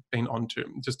onto,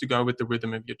 just to go with the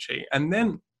rhythm of your chi. And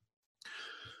then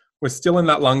we're still in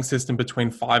that lung system between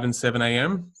 5 and 7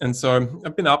 a.m. And so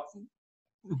I've been up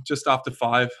just after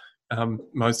 5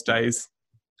 most days.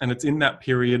 And it's in that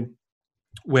period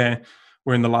where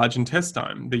we're in the large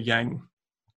intestine, the yang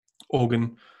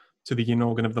organ to the yin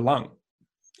organ of the lung.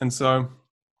 And so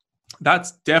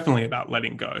that's definitely about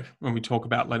letting go. When we talk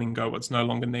about letting go what's no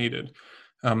longer needed,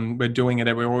 we're doing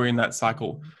it. We're in that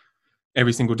cycle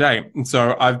every single day. And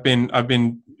so I've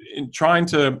been trying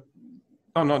to,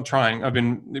 no, not trying. I've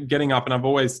been getting up, and I've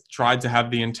always tried to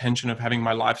have the intention of having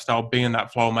my lifestyle be in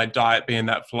that flow, my diet be in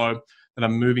that flow, that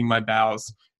I'm moving my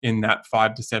bowels in that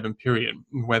 5 to 7 period,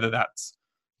 whether that's,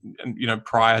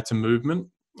 prior to movement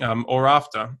or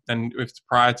after. And if it's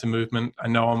prior to movement, I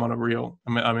know I'm in a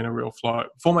real flow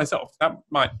for myself. That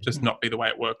might just not be the way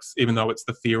it works, even though it's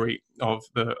the theory of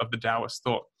the Taoist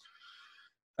thought.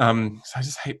 So I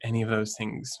just hate any of those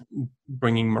things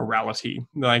bringing morality.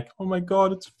 Like, oh my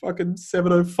God, it's fucking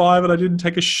 7:05 and I didn't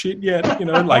take a shit yet.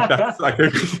 Like that's like,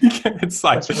 it's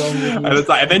like,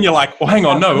 and then you're like, well, hang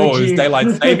on, no, it was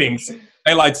daylight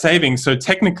savings. So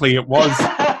technically it was,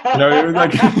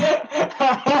 like,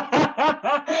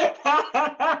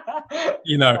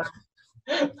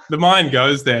 the mind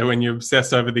goes there when you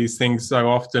obsess over these things so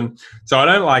often. So I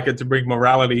don't like it to bring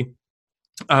morality.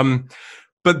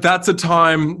 But that's a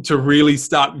time to really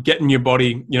start getting your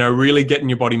body, really getting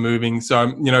your body moving.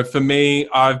 So, for me,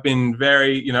 I've been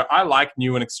very, I like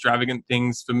new and extravagant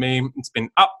things. For me, it's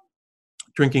been up,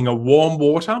 drinking a warm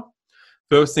water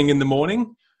first thing in the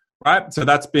morning, right? So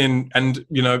that's been, and,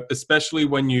 especially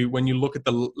when you look at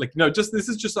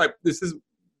this is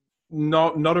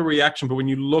not a reaction, but when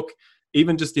you look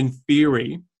even just in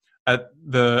theory at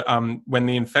the, when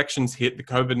the infections hit, the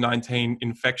COVID-19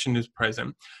 infection is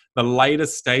present, the later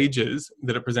stages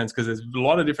that it presents, because there's a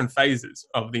lot of different phases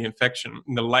of the infection.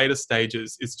 In the later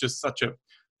stages, it's just such a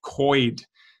coid,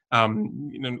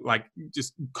 like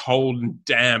just cold and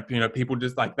damp. People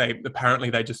just like they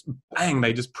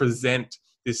just present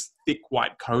this thick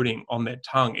white coating on their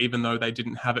tongue, even though they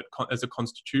didn't have it as a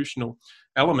constitutional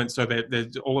element. So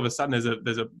there's all of a sudden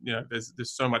there's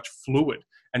so much fluid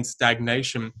and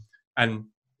stagnation, and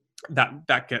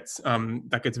that gets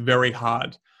very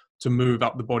hard to move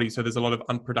up the body. So there's a lot of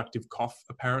unproductive cough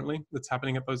apparently that's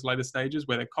happening at those later stages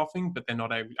where they're coughing, but they're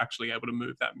not actually able to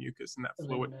move that mucus and that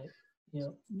fluid.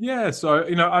 Yeah. So,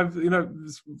 I'm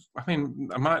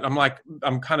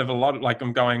kind of a lot like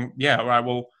I'm going, yeah, right.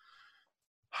 Well,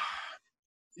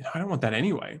 I don't want that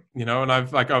anyway, and I'm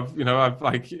like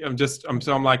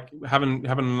having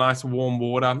a nice warm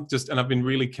water and I've been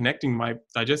really connecting my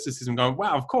digestive system going,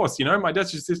 wow, of course, my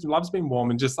digestive system loves being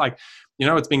warm, and just like,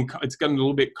 it's gotten a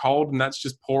little bit cold, and that's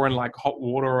just pouring like hot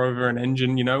water over an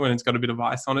engine, and it's got a bit of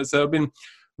ice on it. So I've been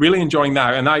really enjoying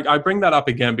that. And I bring that up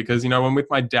again because, I'm with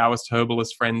my Taoist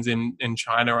herbalist friends in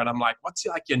China, and I'm like, what's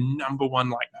like your number one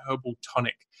like herbal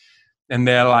tonic? And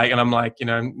they're like, and I'm like,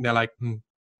 they're like,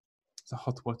 it's a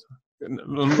hot water.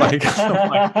 I'm like,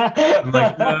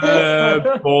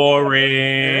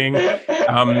 boring.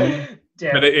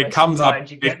 But it comes up.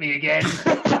 You get me again.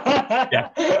 Yeah,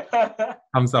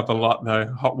 comes up a lot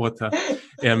though. Hot water,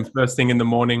 first thing in the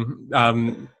morning.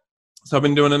 So I've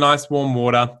been doing a nice warm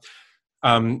water.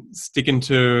 Sticking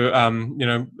to I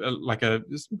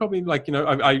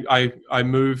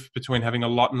move between having a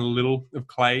lot and a little of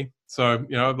clay. So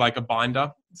like a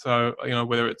binder. So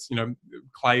whether it's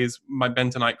clay is my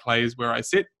bentonite clay is where I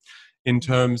sit in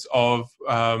terms of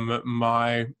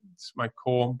my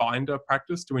core binder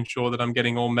practice to ensure that I'm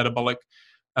getting all metabolic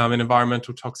and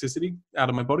environmental toxicity out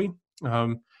of my body.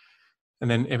 And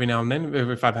then every now and then,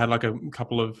 if I've had like a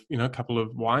couple of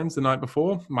wines the night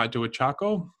before, might do a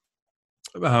charcoal.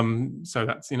 So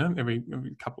that's every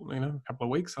couple of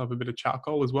weeks I'll have a bit of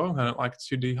charcoal as well. I don't like it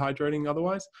too dehydrating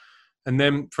otherwise. And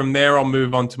then from there I'll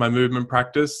move on to my movement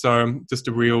practice. So just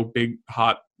a real big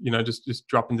heart, just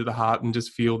drop into the heart and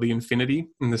just feel the infinity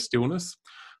and the stillness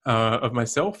of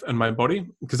myself and my body,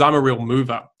 because I'm a real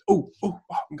mover.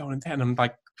 I'm going down. I'm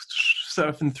like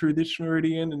surfing through this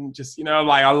meridian and just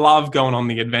I love going on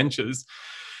the adventures.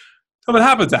 So if it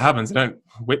happens, it happens. I don't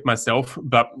whip myself,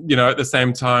 but at the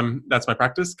same time, that's my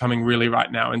practice, coming really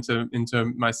right now into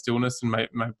my stillness and my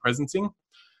presencing,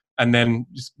 and then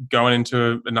just going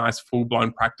into a nice full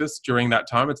blown practice during that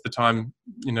time. It's the time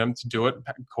to do it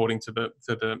according to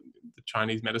the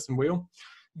Chinese medicine wheel.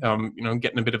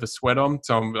 Getting a bit of a sweat on,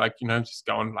 so I'm like just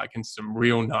going like in some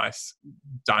real nice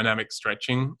dynamic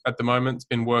stretching at the moment. It's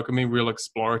been working me real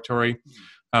exploratory.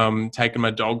 Taking my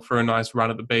dog for a nice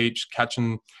run at the beach,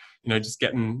 catching. Just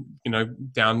getting,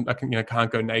 down,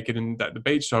 can't go naked in the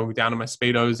beach. So I'm down in my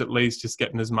Speedos, at least, just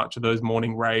getting as much of those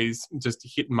morning rays, just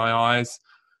hitting my eyes,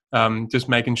 just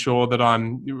making sure that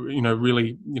I'm,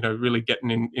 really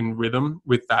getting in rhythm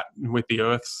with the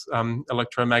Earth's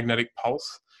electromagnetic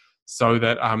pulse, so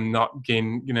that I'm not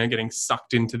getting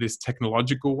sucked into this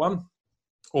technological one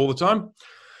all the time.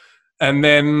 And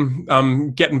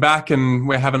then getting back, and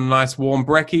we're having a nice warm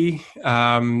brekkie.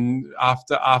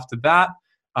 After that,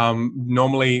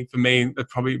 normally for me,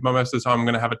 probably most of the time I'm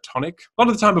going to have a tonic. A lot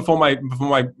of the time before my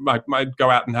go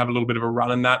out and have a little bit of a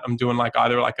run in that, I'm doing like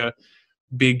either like a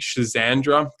big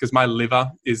Shazandra, because my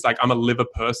liver is like, I'm a liver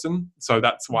person, so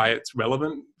that's why it's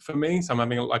relevant for me. So I'm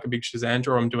having like a big Shazandra,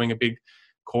 or I'm doing a big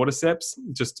cordyceps,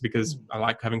 just because I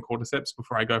like having cordyceps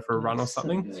before I go for a run or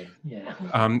something. So yeah.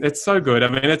 It's so good. I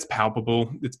mean, it's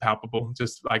palpable.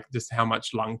 Just how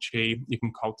much lung qi you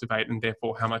can cultivate, and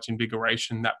therefore how much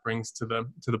invigoration that brings to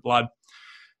the blood.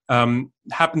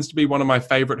 Happens to be one of my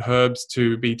favorite herbs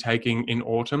to be taking in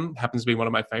autumn. Happens to be one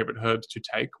of my favorite herbs to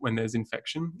take when there's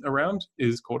infection around,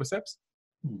 is cordyceps.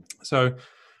 So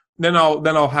then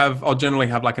I'll generally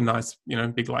have like a nice,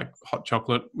 big like hot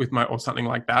chocolate with or something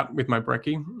like that with my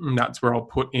brekkie. And that's where I'll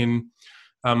put in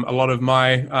a lot of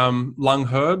my lung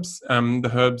herbs,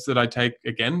 the herbs that I take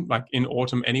again, like in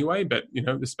autumn anyway, but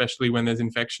especially when there's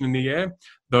infection in the air.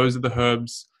 Those are the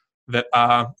herbs that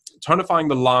are tonifying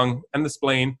the lung and the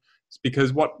spleen,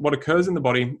 because what occurs in the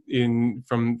body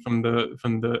from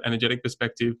the energetic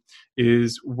perspective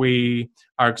is we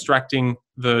are extracting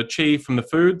the qi from the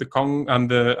food, the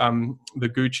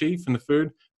gu qi from the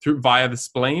food via the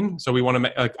spleen. So we want to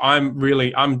make, like,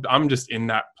 I'm just in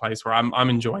that place where I'm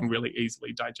enjoying really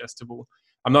easily digestible.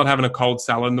 I'm not having a cold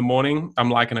salad in the morning. I'm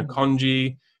liking a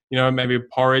congee, maybe a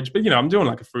porridge, but I'm doing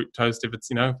like a fruit toast if it's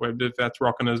if that's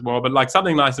rocking as well, but like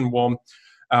something nice and warm.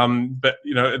 But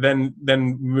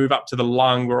then move up to the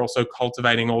lung. We're also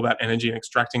cultivating all that energy and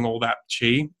extracting all that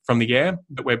qi from the air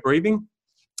that we're breathing,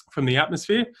 from the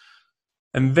atmosphere.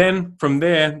 And then from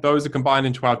there, those are combined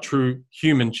into our true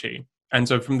human qi. And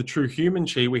so from the true human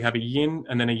qi, we have a yin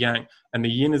and then a yang. And the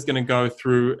yin is going to go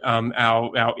through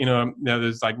our inner,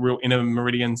 there's like real inner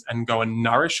meridians, and go and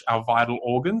nourish our vital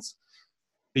organs.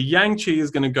 The yang qi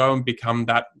is going to go and become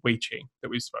that wei qi that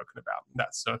we've spoken about,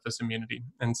 that surface immunity.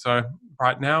 And so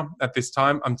right now, at this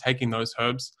time, I'm taking those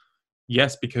herbs.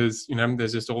 Yes, because,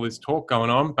 there's just all this talk going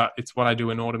on, but it's what I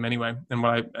do in autumn anyway. And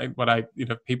what I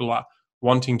people are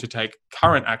wanting to take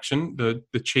current action, the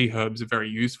qi herbs are very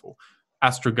useful.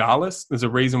 Astragalus, there's a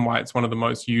reason why it's one of the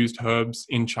most used herbs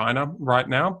in China right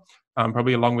now,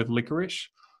 probably along with licorice.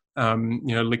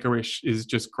 Licorice is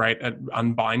just great at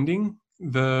unbinding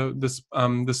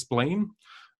the spleen,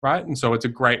 right? And so it's a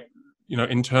great,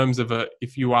 in terms of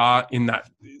if you are in that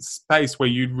space where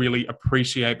you'd really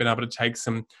appreciate being able to take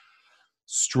some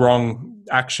strong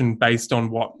action based on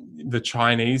what the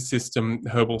Chinese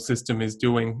herbal system is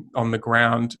doing on the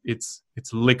ground, it's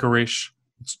licorice,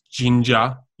 it's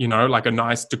ginger, like a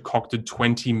nice decocted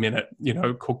 20-minute,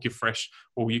 cook your fresh,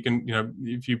 or you can,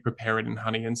 if you prepare it in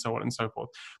honey and so on and so forth.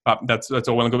 But that's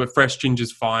all well and good. But fresh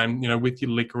ginger's fine, with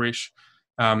your licorice,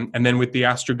 and then with the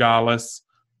astragalus,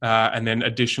 and then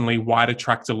additionally white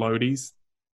atractylodes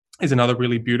is another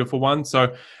really beautiful one.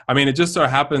 So, I mean, it just so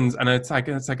happens, and it's like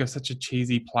such a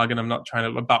cheesy plug, and I'm not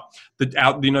trying to, but the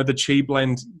Qi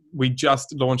blend, we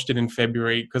just launched it in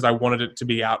February because I wanted it to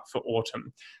be out for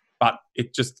autumn. But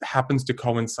it just happens to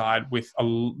coincide with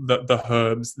the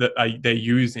herbs that they're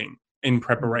using in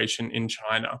preparation in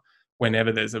China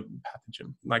whenever there's a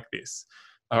pathogen like this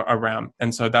around.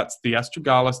 And so that's the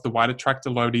astragalus, the white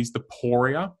atractylodes, the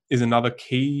poria is another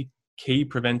key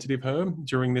preventative herb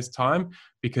during this time,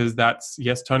 because that's,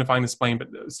 yes, tonifying the spleen, but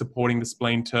supporting the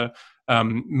spleen to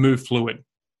move fluid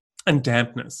and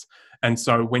dampness. And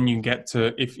so when you get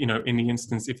to, if, in the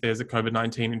instance, if there's a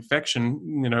COVID-19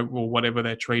 infection, or whatever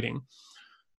they're treating,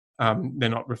 they're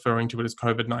not referring to it as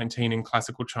COVID-19 in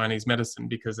classical Chinese medicine,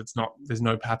 because there's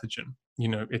no pathogen.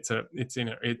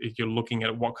 You're looking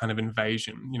at what kind of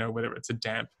invasion, whether it's a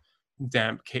damp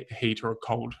heat or a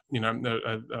cold,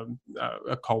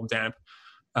 a cold damp.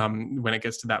 When it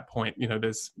gets to that point,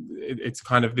 it's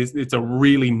kind of this, it's a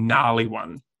really gnarly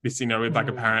one. This, like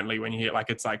apparently when you hear,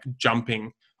 like, it's like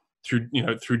jumping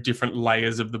through different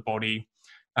layers of the body.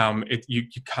 You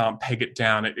can't peg it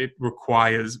down. It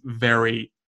requires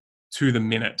very to the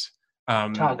minute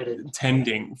targeted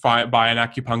tending by an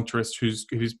acupuncturist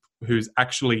who's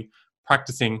actually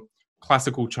practicing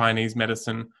classical Chinese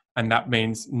medicine, and that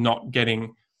means not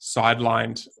getting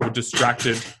sidelined or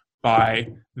distracted by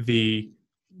the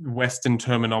Western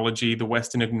terminology, the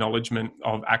Western acknowledgement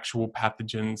of actual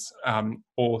pathogens,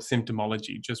 or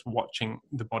symptomology, just watching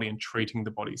the body and treating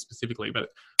the body specifically. But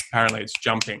apparently it's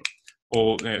jumping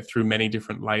all through many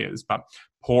different layers. But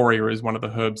poria is one of the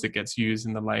herbs that gets used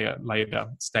in the later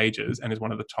stages, and is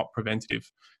one of the top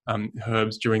preventative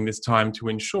herbs during this time to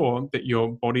ensure that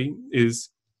your body is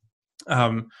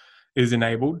is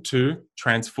enabled to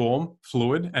transform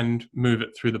fluid and move it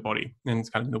through the body. And it's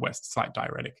kind of in the West, it's like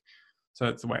diuretic. So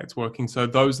that's the way it's working. So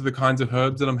those are the kinds of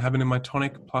herbs that I'm having in my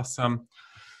tonic, plus the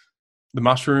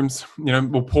mushrooms.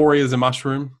 Pori is a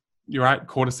mushroom. You're right.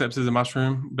 Cordyceps is a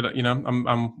mushroom, but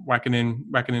I'm whacking in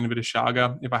a bit of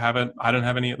chaga if I have it. I don't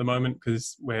have any at the moment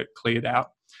because we're cleared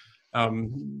out.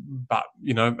 But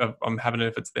I'm having it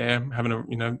if it's there. I'm having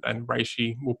and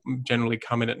reishi will generally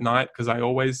come in at night because I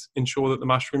always ensure that the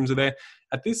mushrooms are there.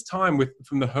 At this time,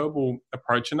 from the herbal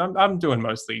approach, and I'm doing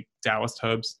mostly Taoist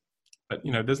herbs, but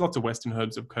there's lots of Western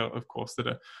herbs of course that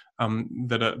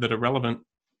are relevant.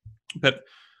 But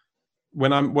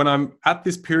when I'm at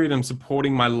this period, I'm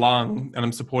supporting my lung and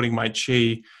I'm supporting my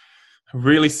chi. I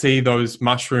really see those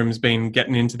mushrooms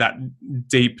getting into that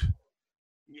deep,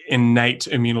 innate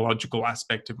immunological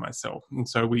aspect of myself. And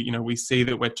so we see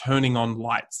that we're turning on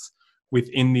lights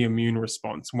within the immune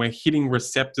response. And we're hitting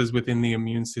receptors within the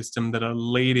immune system that are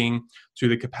leading to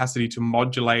the capacity to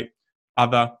modulate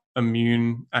other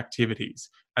immune activities.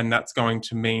 And that's going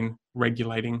to mean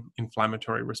regulating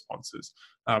inflammatory responses.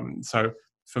 So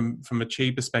from a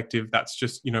chi perspective, that's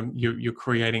just, you're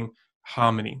creating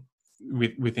harmony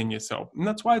within yourself. And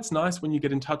that's why it's nice when you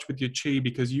get in touch with your chi,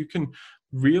 because you can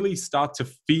really start to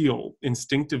feel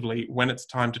instinctively when it's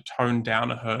time to tone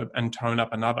down a herb and tone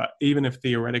up another, even if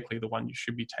theoretically the one you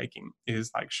should be taking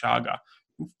is like chaga.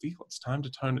 You feel it's time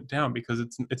to tone it down because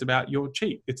it's about your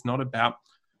chi. It's not about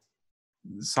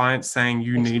science saying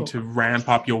you need to ramp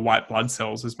up your white blood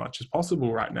cells as much as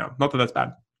possible right now. Not that that's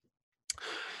bad.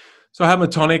 So I have my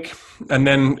tonic, and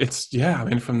then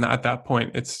from at that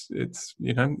point, it's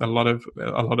a lot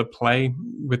of play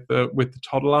with the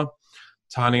toddler.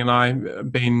 Tani and I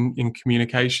have been in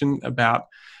communication about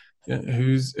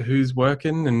who's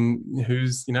working and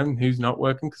who's not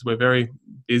working, because we're very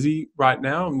busy right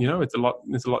now. There's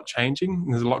a lot changing,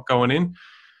 and there's a lot going in.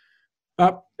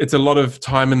 But it's a lot of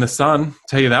time in the sun,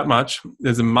 tell you that much.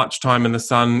 There's as much time in the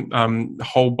sun,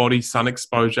 whole body sun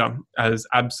exposure as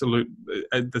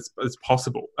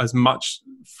possible, as much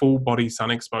full body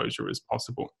sun exposure as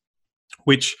possible.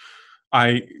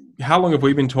 How long have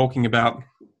we been talking about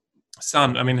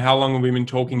sun? I mean, how long have we been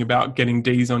talking about getting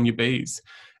D's on your B's?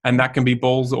 And that can be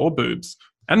balls or boobs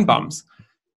and bums.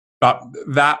 But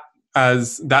that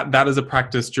as a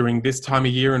practice during this time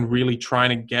of year, and really trying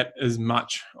to get as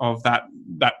much of that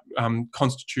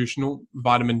constitutional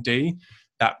vitamin D,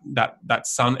 that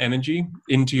sun energy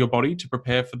into your body to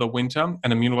prepare for the winter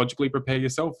and immunologically prepare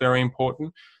yourself, very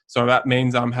important. So that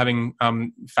means I'm having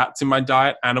fats in my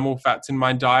diet, animal fats in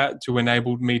my diet, to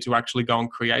enable me to actually go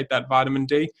and create that vitamin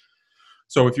D.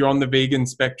 So if you're on the vegan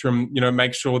spectrum,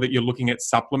 make sure that you're looking at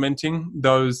supplementing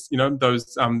those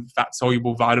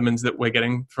fat-soluble vitamins that we're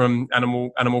getting from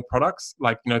animal products,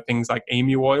 like, things like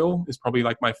emu oil is probably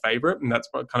like my favorite. And that's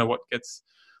kind of what gets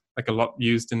like a lot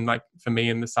used in, like, for me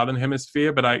in the Southern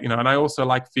Hemisphere. But and I also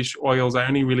like fish oils. I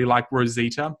only really like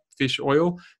Rosita fish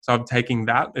oil. So I'm taking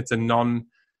that. It's a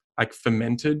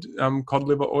fermented cod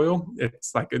liver oil.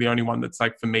 It's like the only one that's,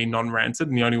 like, for me, non-rancid,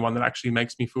 and the only one that actually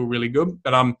makes me feel really good.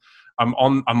 But I'm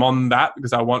on that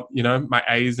because I want, my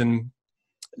A's and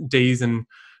D's, and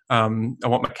I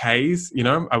want my K's,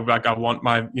 I want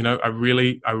my, I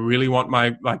really want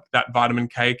my, like, that vitamin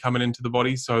K coming into the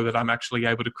body, so that I'm actually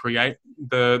able to create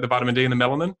the vitamin D and the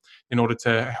melanin in order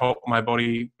to help my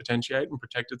body potentiate and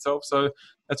protect itself. So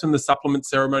that's when the supplement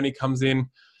ceremony comes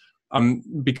in.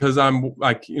 Because I'm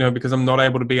because I'm not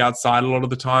able to be outside a lot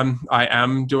of the time, I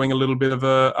am doing a little bit of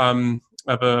a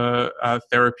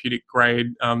therapeutic grade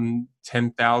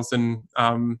 10,000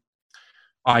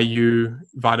 IU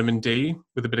vitamin D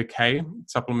with a bit of K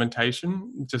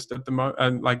supplementation, just at the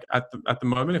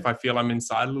moment, if I feel I'm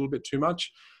inside a little bit too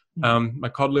much. My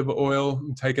cod liver oil,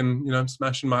 I'm taking,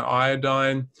 smashing my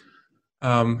iodine.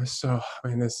 So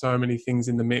there's so many things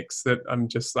in the mix that I'm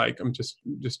just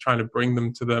trying to bring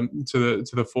them to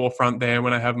the forefront there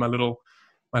when I have my little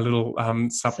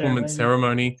supplement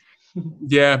ceremony.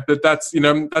 Yeah, but that's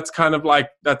kind of like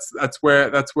that's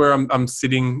where I'm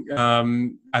sitting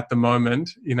at the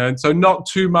moment, and so not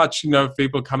too much,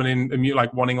 people coming in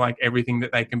like wanting like everything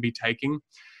that they can be taking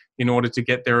in order to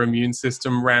get their immune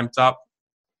system ramped up.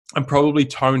 I'm probably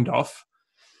toned off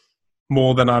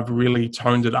more than I've really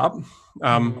toned it up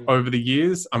over the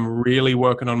years. I'm really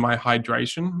working on my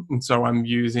hydration, and so I'm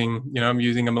using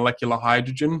a molecular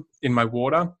hydrogen in my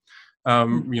water.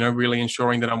 Really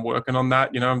ensuring that I'm working on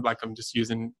that. I'm just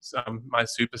using my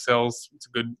supercells. It's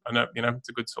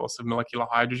a good source of molecular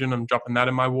hydrogen. I'm dropping that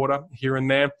in my water here and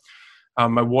there.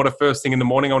 My water first thing in the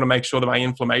morning, I want to make sure that my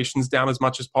inflammation's down as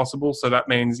much as possible. So that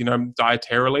means,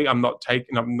 dietarily, I'm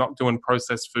not doing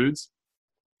processed foods.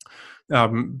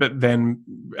 And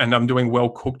I'm doing well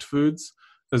cooked foods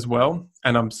as well,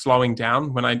 and I'm slowing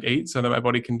down when I eat so that my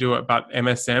body can do it. But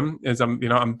MSM is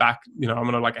I'm back, I'm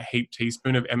gonna like a heap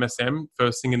teaspoon of MSM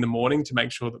first thing in the morning to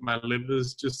make sure that my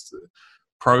liver's just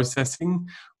processing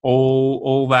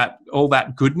all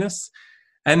that goodness.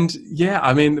 And yeah,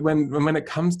 I mean, when it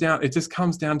comes down, it just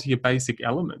comes down to your basic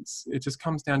elements. You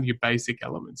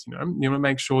want to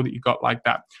make sure that you got like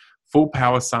that full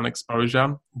power sun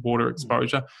exposure, water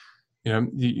exposure.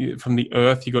 From the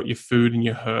earth, you got your food and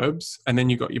your herbs, and then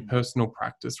you got your personal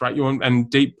practice, right? And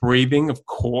deep breathing, of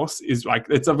course, is like,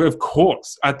 of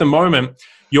course, at the moment,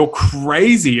 you're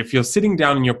crazy if you're sitting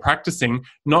down and you're practicing,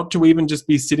 not to even just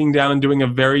be sitting down and doing a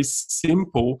very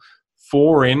simple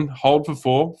 4 in, hold for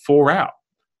 4, 4 out,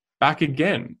 back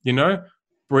again,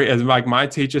 as like my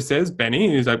teacher says,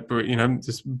 Benny, is like,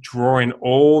 just draw in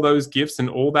all those gifts and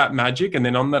all that magic. And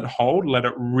then on that hold, let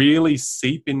it really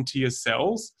seep into your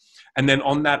cells. And then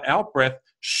on that out breath,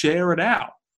 share it out.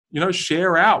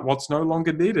 Share out what's no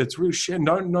longer needed. It's really share.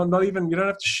 No, not even, you don't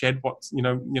have to shed what's,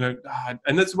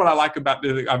 and this is what I like about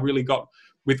I've really got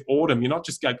with autumn. You're not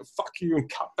just going, fuck you and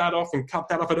cut that off. I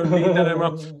don't need that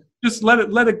anymore. Just let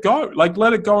it go. Like,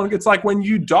 let it go. And it's like when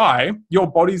you die,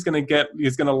 your body's going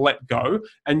to let go,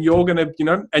 and you're going to,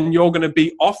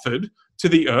 be offered to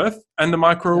the earth and the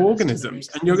microorganisms,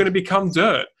 and you're going to become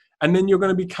dirt. And then you're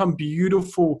going to become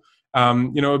beautiful,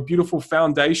 a beautiful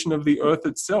foundation of the earth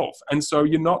itself. And so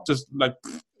you're not just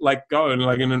like go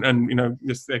and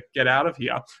just get out of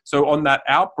here. So on that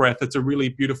out breath, it's a really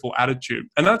beautiful attitude.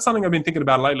 And that's something I've been thinking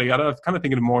about lately. I'm kind of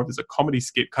thinking of more of as a comedy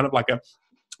skit, kind of like a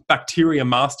bacteria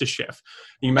master chef.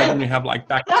 You imagine you have like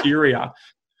bacteria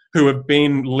who have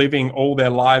been living all their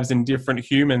lives in different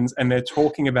humans, and they're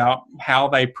talking about how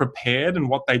they prepared and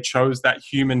what they chose that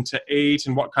human to eat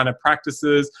and what kind of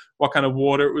practices, what kind of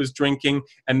water it was drinking,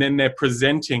 and then they're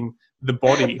presenting the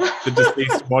body, the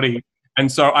deceased body. And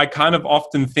so I kind of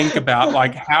often think about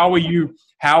like, how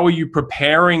are you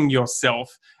preparing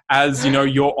yourself as,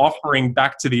 you're offering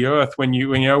back to the earth when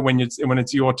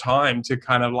it's your time to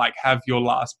kind of like have your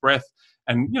last breath.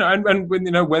 And,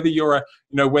 whether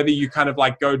whether you kind of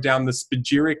like go down the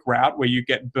spagyric route where you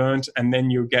get burnt and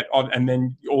then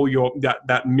all your,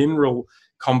 that mineral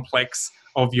complex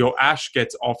of your ash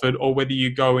gets offered, or whether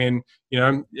you go in,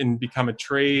 and become a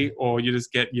tree, or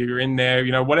you're in there,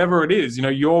 whatever it is,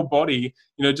 your body,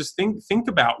 just think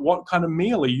about what kind of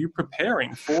meal are you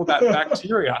preparing for that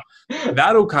bacteria.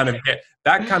 That'll kind of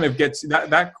gets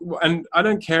that. And I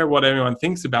don't care what anyone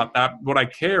thinks about that. What I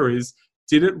care is,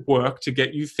 did it work to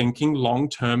get you thinking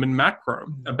long-term and macro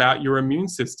about your immune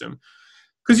system?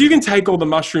 Because you can take all the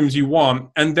mushrooms you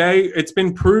want, and it's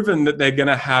been proven that they're going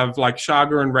to have, like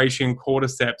chaga and reishi and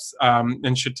cordyceps and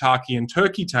shiitake and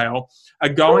turkey tail are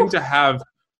going to have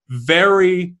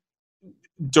very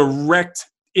direct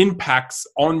impacts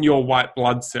on your white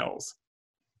blood cells.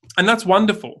 And that's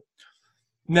wonderful.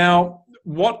 Now,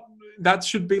 that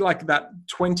should be like that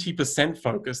 20%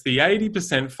 focus. The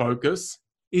 80% focus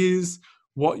is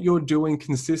what you're doing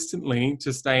consistently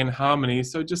to stay in harmony.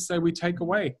 So just say we take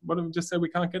away. Just say we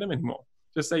can't get them anymore.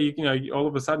 Just say, all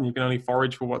of a sudden you can only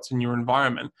forage for what's in your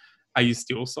environment. Are you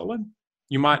still solid?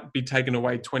 You might be taking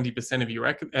away 20% of your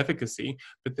efficacy,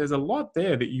 but there's a lot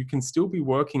there that you can still be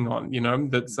working on,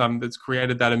 that's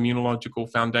created that immunological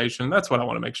foundation. That's what I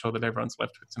want to make sure that everyone's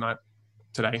left with tonight.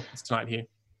 It's tonight here.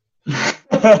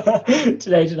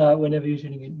 Tonight, whenever you're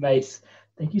tuning in, Mace.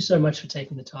 Thank you so much for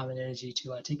taking the time and energy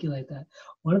to articulate that.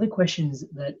 One of the questions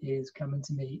that is coming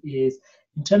to me is,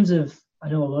 in terms of, I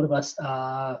know a lot of us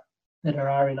that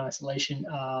are in isolation,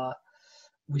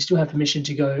 we still have permission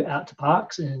to go out to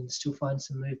parks and still find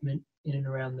some movement in and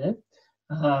around there.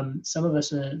 Some of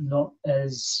us are not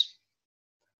as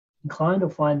inclined or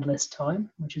find less time,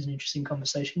 which is an interesting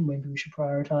conversation. Maybe we should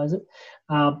prioritize it.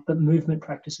 But movement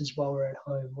practices while we're at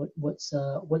home, what's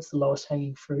the lowest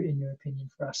hanging fruit in your opinion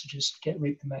for us to just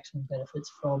reap the maximum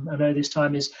benefits from? I know this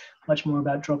time is much more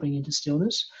about dropping into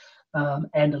stillness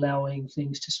and allowing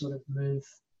things to sort of move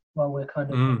while we're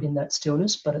kind of in that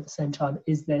stillness. But at the same time,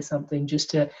 is there something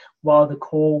while the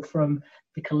call from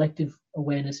the collective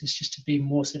awareness is just to be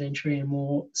more sedentary and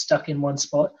more stuck in one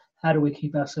spot, how do we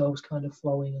keep ourselves kind of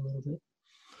flowing a little bit?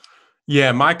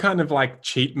 Yeah, my kind of like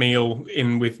cheat meal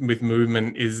with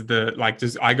movement is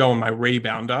I go on my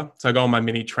rebounder. So I go on my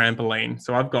mini trampoline.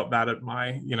 So I've got that at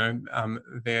my,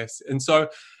 there. And so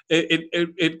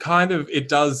it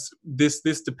does,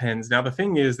 this depends. Now, the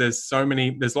thing is,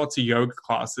 there's lots of yoga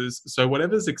classes. So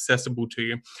whatever's accessible to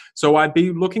you. So I'd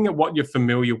be looking at what you're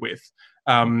familiar with.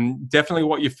 definitely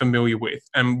what you're familiar with.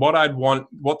 And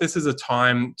what this is a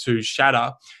time to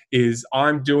shatter is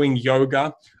I'm doing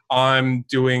yoga, I'm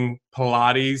doing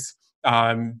Pilates,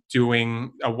 I'm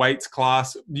doing a weights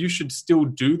class. You should still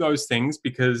do those things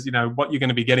because, what you're going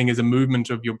to be getting is a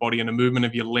movement of your body and a movement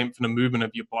of your lymph and a movement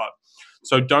of your blood.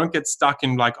 So don't get stuck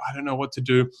in I don't know what to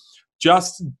do.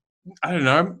 Just, I don't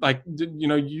know,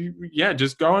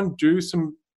 just go and do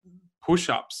some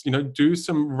push-ups, do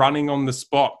some running on the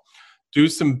spot, do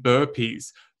some burpees,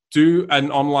 do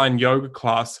an online yoga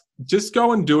class. Just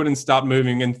go and do it and start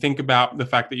moving and think about the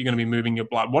fact that you're going to be moving your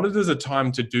blood. What it is a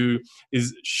time to do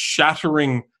is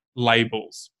shattering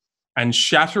labels and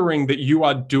shattering that you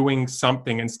are doing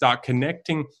something and start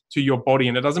connecting to your body.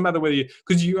 And it doesn't matter whether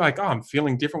because you're like, I'm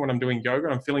feeling different when I'm doing yoga.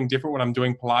 I'm feeling different when I'm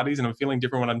doing Pilates, and I'm feeling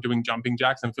different when I'm doing jumping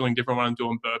jacks. I'm feeling different when I'm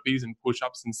doing burpees and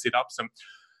push-ups and sit-ups.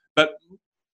 But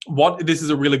what this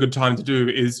is a really good time to do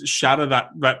is shatter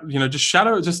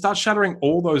just start shattering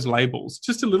all those labels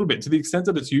just a little bit to the extent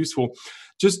that it's useful.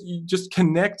 Just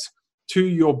connect to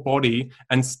your body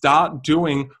and start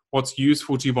doing what's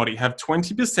useful to your body. Have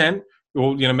 20%,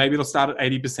 or maybe it'll start at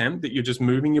 80%, that you're just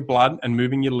moving your blood and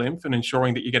moving your lymph and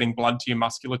ensuring that you're getting blood to your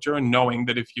musculature, and knowing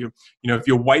that if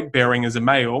you're weight bearing as a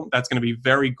male, that's going to be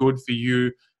very good for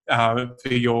you.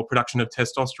 For your production of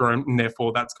testosterone, and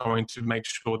therefore that's going to make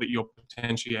sure that you're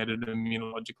potentiated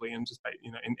immunologically and just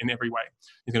in every way.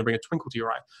 It's going to bring a twinkle to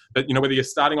your eye. But whether you're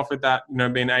starting off with that,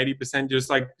 being 80%,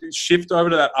 just shift over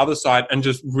to that other side and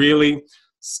just really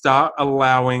start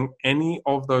allowing any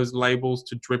of those labels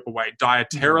to drip away.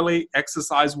 Dietarily,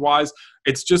 exercise-wise,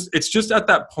 it's just at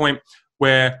that point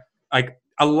where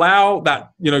allow that,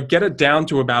 get it down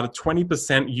to about a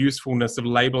 20% usefulness of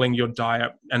labeling your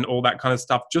diet and all that kind of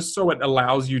stuff, just so it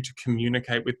allows you to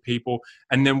communicate with people.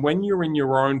 And then when you're in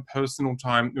your own personal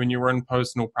time, when you're in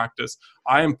personal practice,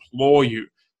 I implore you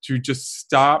to just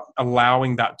start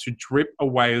allowing that to drip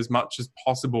away as much as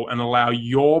possible and allow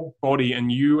your body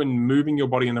and you and moving your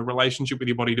body and the relationship with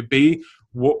your body to be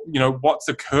what's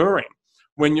occurring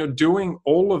when you're doing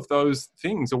all of those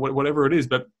things or whatever it is.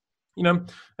 But and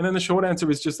then the short answer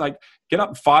is just get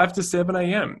up 5 to 7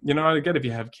 a.m. I get if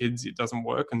you have kids, it doesn't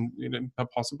work, and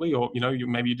possibly, or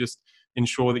you just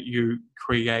ensure that you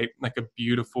create a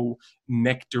beautiful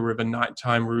nectar of a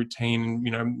nighttime routine,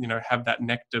 and have that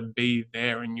nectar be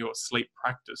there in your sleep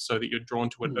practice so that you're drawn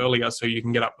to it earlier so you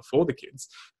can get up before the kids.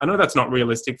 I know that's not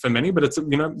realistic for many, but it's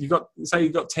you've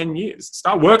got 10 years.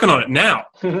 Start working on it now,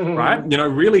 right?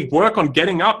 Really work on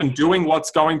getting up and doing what's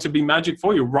going to be magic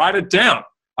for you. Write it down.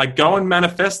 Go and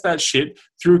manifest that shit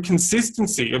through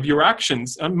consistency of your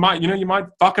actions. And you might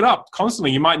fuck it up constantly.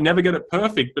 You might never get it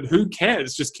perfect, but who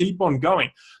cares? Just keep on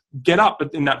going. Get up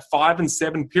in that 5 and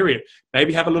 7 period.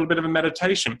 Maybe have a little bit of a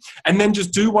meditation, and then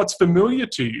just do what's familiar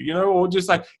to you, or just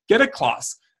get a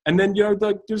class. And then,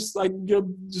 just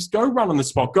go run on the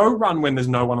spot. Go run when there's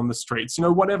no one on the streets,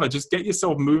 whatever. Just get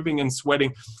yourself moving and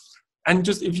sweating. And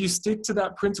just, if you stick to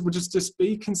that principle, just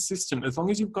be consistent. As long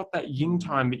as you've got that yin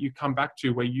time that you come back to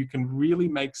where you can really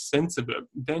make sense of it,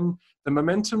 then the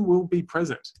momentum will be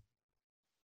present.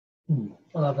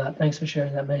 I love that. Thanks for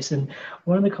sharing that, Mason.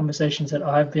 One of the conversations that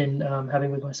I've been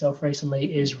having with myself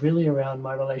recently is really around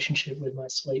my relationship with my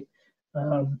sleep.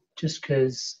 Just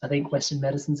because I think Western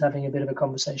medicine's having a bit of a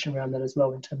conversation around that as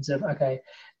well, in terms of,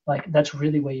 that's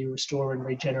really where you restore and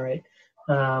regenerate.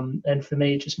 And for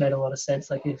me, it just made a lot of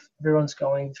sense. If everyone's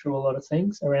going through a lot of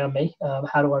things around me,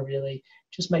 how do I really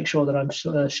just make sure that I'm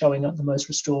showing up the most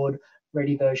restored,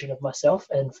 ready version of myself?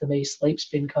 And for me, sleep's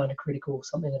been kind of critical,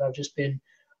 something that I've just been,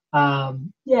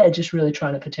 just really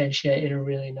trying to potentiate in a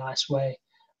really nice way.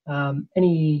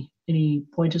 Any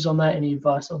pointers on that? Any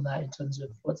advice on that in terms of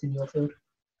what's in your field?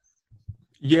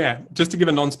 Yeah, just to give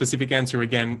a non-specific answer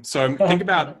again. So think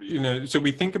about, so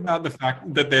we think about the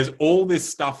fact that there's all this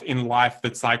stuff in life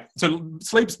that's so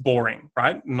sleep's boring,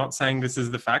 right? I'm not saying this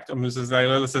is the fact. I'm just saying,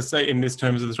 let's just say in this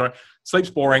terms of the story, sleep's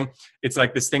boring. It's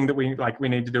this thing that we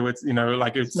need to do. It's,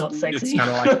 it's not sexy. It's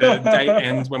kind of the day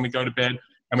ends when we go to bed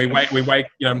and we wake,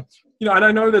 and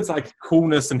I know there's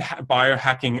coolness and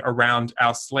biohacking around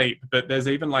our sleep, but there's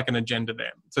even an agenda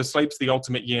there. So sleep's the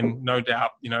ultimate yin, no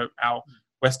doubt. Our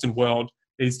Western world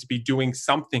needs to be doing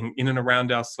something in and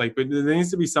around our sleep. But there needs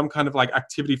to be some kind of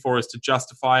activity for us to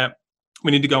justify it.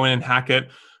 We need to go in and hack it.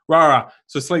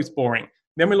 So sleep's boring.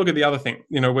 Then we look at the other thing.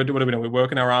 What do we do? We're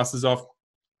working our asses off.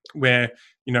 We're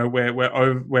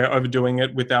overdoing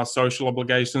it with our social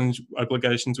obligations,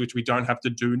 which we don't have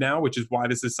to do now, which is why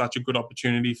this is such a good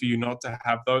opportunity for you not to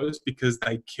have those, because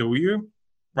they kill you,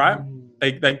 right?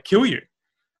 They kill you.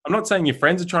 I'm not saying your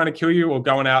friends are trying to kill you or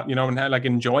going out, you know, and like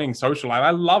enjoying social life. I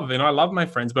love my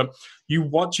friends, but you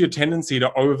watch your tendency to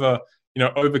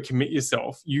overcommit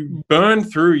yourself. You burn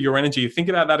through your energy. Think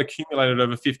about that accumulated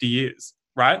over 50 years,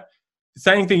 right?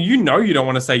 Saying things, you don't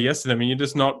want to say yes to them, and you're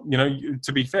just not,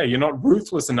 to be fair, you're not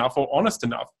ruthless enough or honest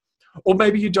enough. Or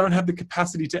maybe you don't have the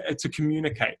capacity to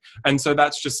communicate. And so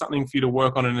that's just something for you to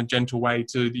work on in a gentle way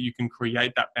that you can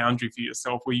create that boundary for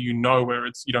yourself where where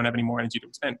you don't have any more energy to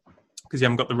expend because you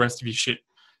haven't got the rest of your shit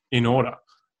in order,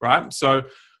 right? So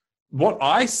what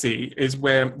I see is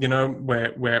we're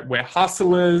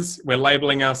hustlers, we're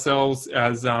labeling ourselves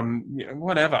as,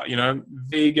 whatever,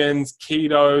 vegans,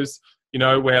 ketos,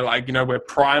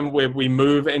 where we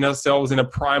move in ourselves in a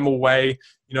primal way,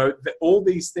 all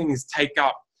these things take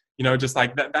up, just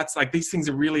like that. That's like, these things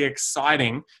are really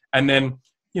exciting. And then,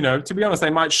 to be honest, they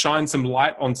might shine some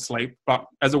light on sleep, but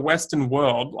as a Western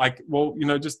world,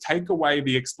 just take away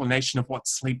the explanation of what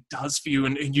sleep does for you.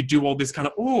 And you do all this kind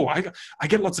of, I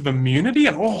get lots of immunity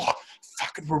and,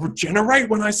 fucking regenerate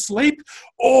when I sleep.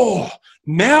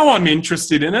 Now I'm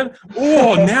interested in it.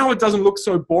 Now it doesn't look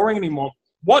so boring anymore.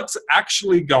 What's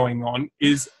actually going on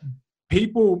is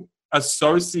people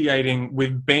associating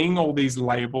with being all these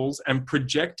labels and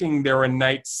projecting their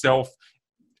innate self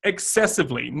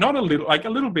excessively, not a little, like a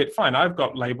little bit. Fine, I've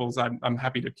got labels. I'm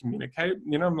happy to communicate.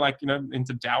 I'm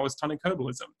into Taoist tonic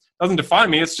herbalism. Doesn't define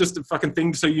me. It's just a fucking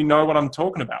thing so you know what I'm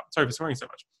talking about. Sorry for swearing so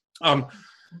much.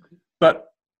 But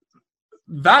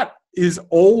that is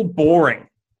all boring.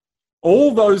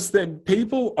 All those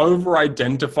people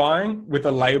over-identifying with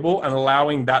a label and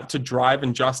allowing that to drive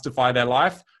and justify their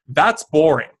life, that's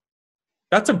boring.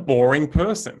 That's a boring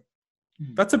person.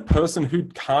 That's a person who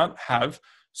can't have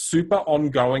super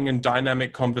ongoing and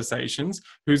dynamic conversations,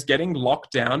 who's getting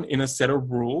locked down in a set of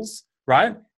rules,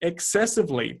 right?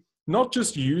 Excessively, not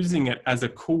just using it as a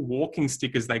cool walking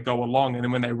stick as they go along. And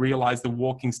then when they realize the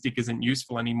walking stick isn't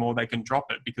useful anymore, they can drop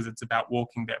it because it's about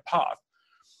walking their path.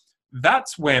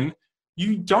 That's when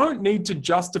you don't need to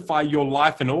justify your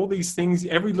life and all these things,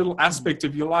 every little aspect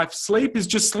of your life. Sleep is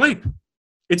just sleep.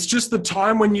 It's just the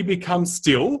time when you become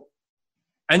still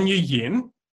and you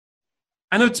yin,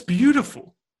 and it's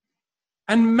beautiful.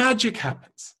 And magic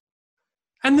happens.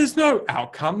 And there's no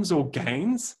outcomes or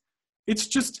gains. It's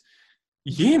just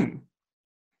yin.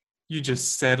 You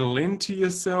just settle into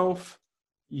yourself.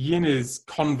 Yin is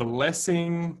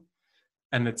convalescing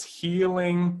and it's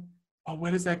healing.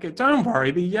 Where does that get? Don't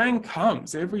worry, the yang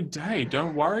comes every day.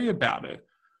 Don't worry about it.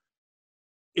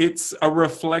 It's a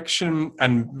reflection,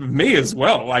 and me as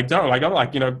well. I'm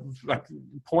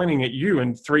pointing at you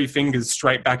and 3 fingers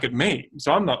straight back at me.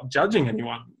 So I'm not judging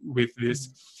anyone with this,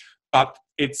 but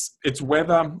it's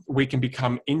whether we can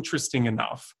become interesting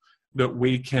enough that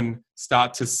we can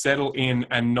start to settle in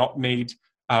and not need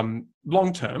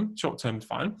long-term, short-term is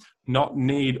fine, not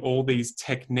need all these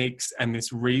techniques and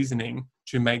this reasoning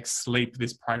to make sleep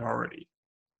this priority,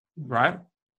 right?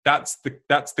 That's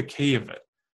the key of it.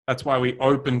 That's why we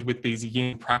opened with these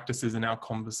yin practices in our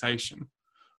conversation,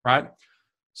 right?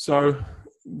 So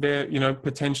there,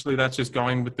 potentially that's just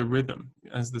going with the rhythm.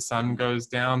 As the sun goes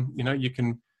down, you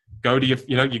can go to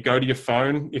your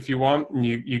phone if you want, and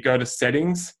you go to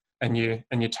settings and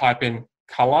you type in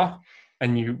color,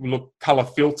 and you look, color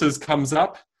filters comes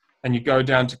up, and you go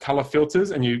down to color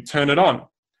filters and you turn it on,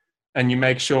 and you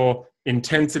make sure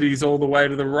intensity is all the way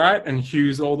to the right and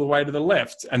hues all the way to the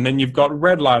left. And then you've got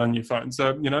red light on your phone.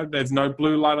 So, there's no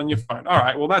blue light on your phone. All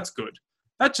right, well, that's good.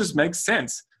 That just makes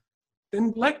sense.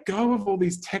 Then let go of all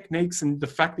these techniques and the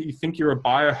fact that you think you're a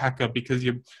biohacker because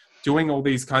you're doing all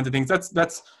these kinds of things.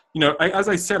 That's as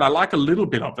I said, I like a little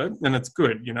bit of it and it's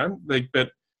good,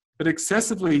 but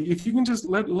excessively, if you can just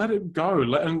let it go.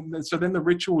 And so then the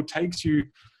ritual takes you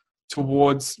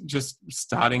towards just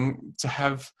starting to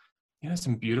have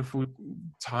some beautiful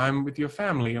time with your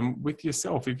family and with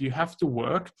yourself. If you have to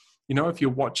work, if you're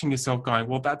watching yourself going,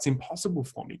 well, that's impossible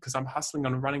for me because I'm hustling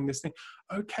on running this thing.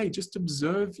 Okay, just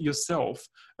observe yourself,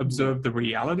 observe the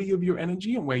reality of your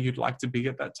energy and where you'd like to be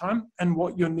at that time and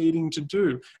what you're needing to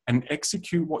do, and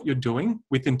execute what you're doing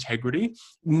with integrity,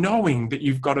 knowing that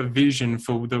you've got a vision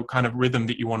for the kind of rhythm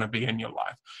that you want to be in your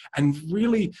life. And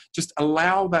really just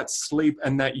allow that sleep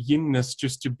and that yinness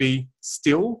just to be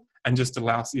still, and just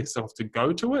allow yourself to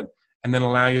go to it, and then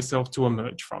allow yourself to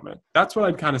emerge from it. That's what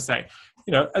I'd kind of say.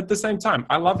 At the same time,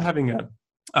 I love having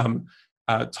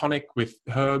a tonic with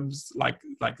herbs like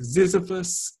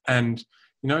Ziziphus and,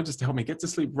 just to help me get to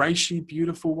sleep. Reishi,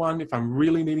 beautiful one. If I'm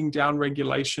really needing down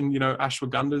regulation,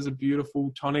 ashwagandha is a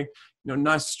beautiful tonic.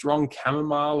 Nice strong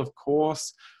chamomile, of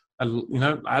course. I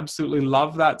absolutely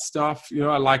love that stuff.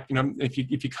 I like,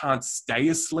 if you can't stay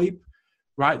asleep,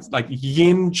 right? Like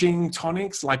yin jing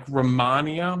tonics like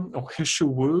Romania or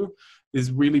Hishawu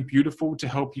is really beautiful to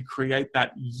help you create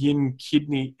that yin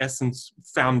kidney essence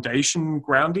foundation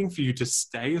grounding for you to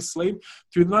stay asleep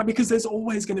through the night, because there's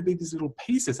always going to be these little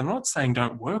pieces. I'm not saying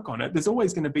don't work on it. There's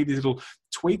always going to be these little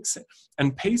tweaks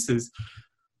and pieces.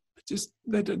 Just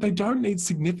they don't need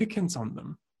significance on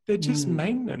them. They're just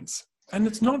maintenance, and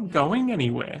it's not going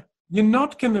anywhere. You're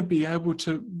not going to be able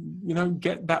to,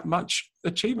 get that much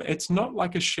achievement. It's not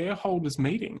like a shareholders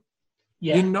meeting.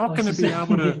 Yeah, you're not going to be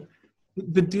able to.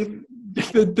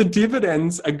 The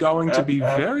dividends are going to be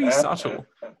very subtle,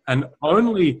 and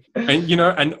only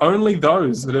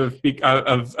those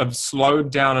that have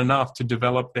slowed down enough to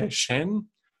develop their Shen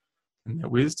and their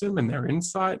wisdom and their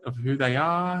insight of who they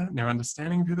are, and their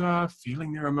understanding of who they are,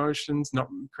 feeling their emotions, not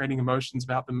creating emotions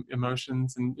about the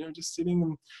emotions, and just sitting.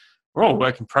 And we're all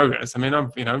work in progress. I mean,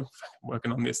 I'm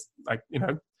working on this,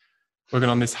 working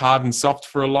on this hard and soft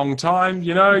for a long time,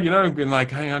 been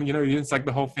like, hang on, it's like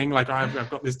the whole thing, like I've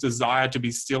got this desire to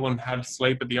be still and have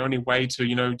sleep, but the only way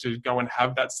to, to go and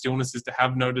have that stillness is to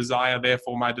have no desire.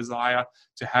 Therefore, my desire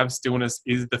to have stillness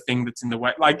is the thing that's in the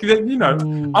way. Like,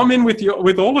 I'm in with you,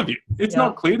 with all of you. It's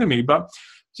not clear to me, but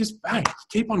just, hey,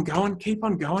 keep on going,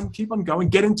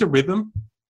 get into rhythm.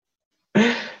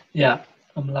 Yeah.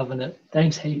 I'm loving it.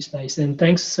 Thanks heaps, Mason.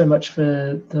 Thanks so much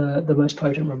for the most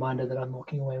potent reminder that I'm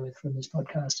walking away with from this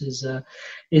podcast is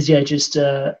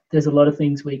there's a lot of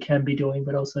things we can be doing,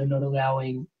 but also not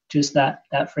allowing just that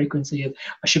frequency of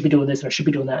I should be doing this and I should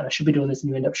be doing that and I should be doing this, and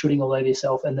you end up shooting all over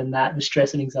yourself, and then the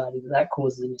stress and anxiety that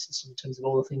causes in your system in terms of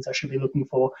all the things I should be looking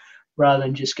for, rather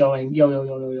than just going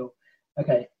yo.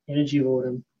 Okay, energy of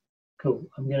autumn. Cool.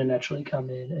 I'm going to naturally come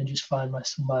in and just find my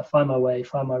way,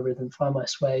 find my rhythm, find my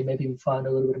sway, maybe even find a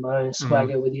little bit of my own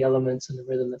swagger with the elements and the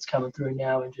rhythm that's coming through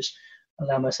now, and just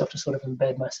allow myself to sort of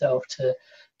embed myself to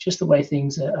just the way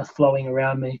things are flowing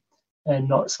around me, and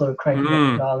not sort of cranking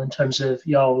up the dial in terms of,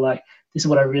 this is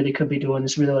what I really could be doing,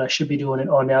 this is really what I should be doing, and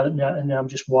now I'm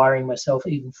just wiring myself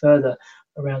even further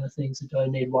around the things that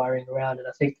don't need wiring around. And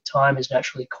I think time is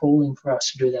naturally calling for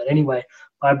us to do that anyway,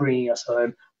 by bringing us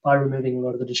home, by removing a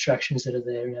lot of the distractions that are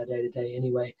there in our day-to-day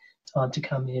anyway. Time to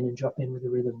come in and drop in with the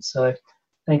rhythm. So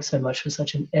thanks so much for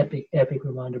such an epic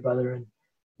reminder, brother, and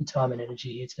your time and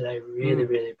energy here today. Really,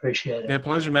 really appreciate it. Yeah,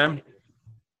 pleasure, man.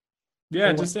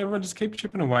 Yeah, everyone just keep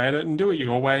chipping away at it and do it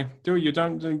your way. Do it. You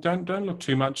don't look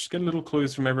too much. Get little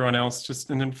clues from everyone else,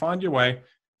 and then find your way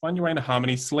into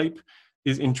harmony. Sleep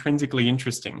is intrinsically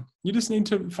interesting. You just need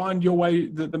to find your way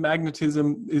that the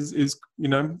magnetism is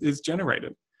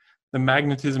generated. The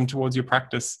magnetism towards your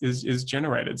practice is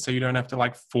generated. So you don't have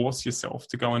to force yourself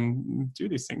to go and do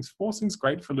these things. Forcing's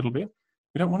great for a little bit.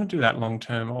 We don't want to do that long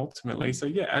term ultimately. So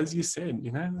yeah, as you said,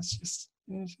 let's just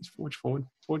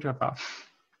forge our path.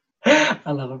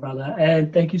 I love it, brother.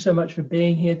 And thank you so much for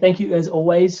being here. Thank you, as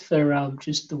always, for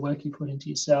just the work you put into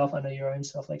yourself. I know your own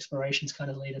self-explorations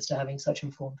kind of lead us to having such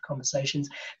informed conversations.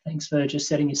 Thanks for just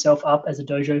setting yourself up as a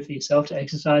dojo for yourself to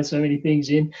exercise so many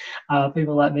things in.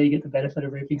 People like me get the benefit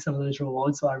of reaping some of those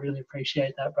rewards, so I really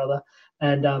appreciate that, brother.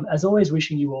 And as always,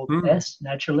 wishing you all the best,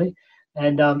 naturally.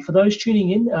 And for those tuning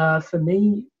in, for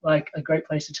me, a great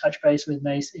place to touch base with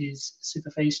Mace is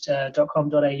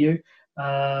superfeast.com.au.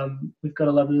 We've got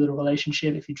a lovely little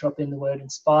relationship. If you drop in the word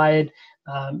inspired,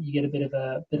 you get a bit of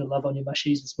love on your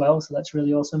mushies as well. So that's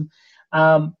really awesome.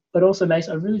 But also, Mace,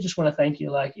 I really just want to thank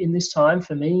you. In this time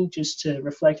for me, just to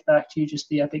reflect back to you, just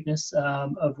the epicness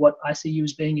of what I see you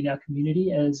as being in our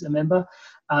community as a member.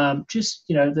 There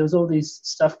was all these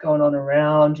stuff going on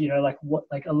around, a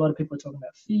lot of people are talking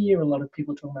about fear, a lot of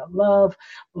people are talking about love,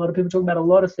 a lot of people are talking about a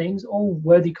lot of things, all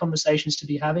worthy conversations to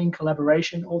be having,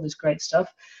 collaboration, all this great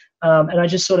stuff. And I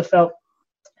just sort of felt,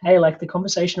 hey, the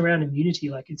conversation around immunity,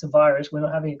 it's a virus. We're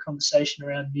not having a conversation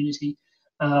around immunity.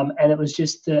 And it was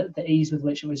just the ease with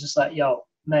which it was just yo,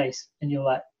 Mace, and you're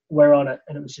like, we're on it.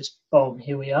 And it was just, boom,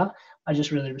 here we are. I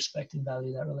just really respect and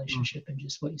value that relationship and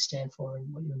just what you stand for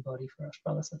and what you embody for us,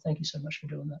 brother. So thank you so much for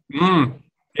doing that.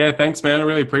 Yeah, thanks, man. I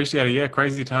really appreciate it. Yeah,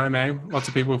 crazy time, eh? Lots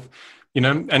of people,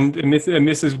 and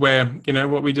this is where,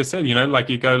 what we just said, you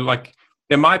go,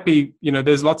 there might be,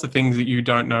 there's lots of things that you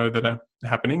don't know that are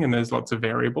happening, and there's lots of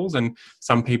variables, and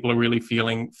some people are really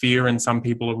feeling fear, and some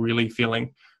people are really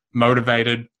feeling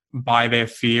motivated by their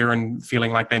fear and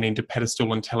feeling like they need to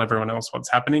pedestal and tell everyone else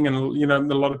what's happening. And,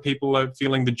 a lot of people are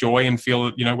feeling the joy and feel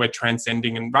that, we're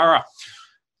transcending and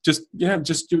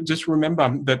just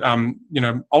remember that,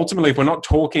 ultimately, if we're not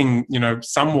talking,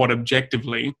 somewhat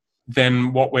objectively,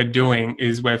 then what we're doing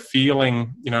is we're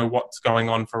feeling, what's going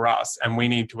on for us, and we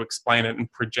need to explain it and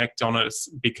project on us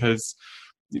because,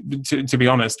 to be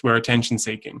honest, we're attention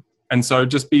seeking. And so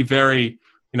just be very,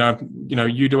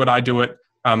 you do it, I do it.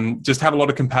 Just have a lot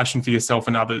of compassion for yourself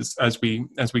and others as we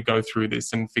go through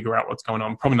this and figure out what's going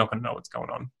on. Probably not going to know what's going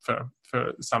on for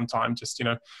some time. Just,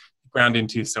 ground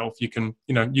into yourself. You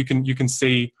can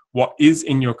see what is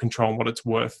in your control and what it's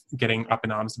worth getting up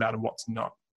in arms about and what's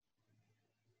not.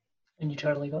 And you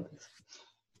totally got this.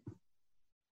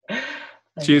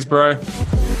 Cheers, bro.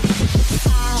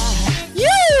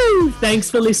 Thanks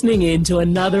for listening in to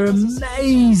another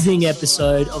amazing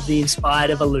episode of The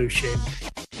Inspired Evolution.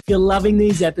 If you're loving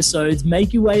these episodes,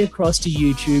 make your way across to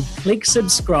YouTube, click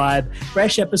subscribe.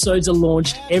 Fresh episodes are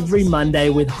launched every Monday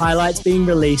with highlights being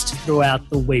released throughout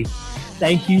the week.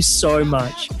 Thank you so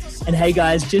much. And hey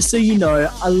guys, just so you know,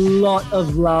 a lot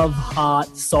of love,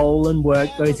 heart, soul, and work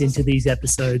goes into these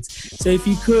episodes. So if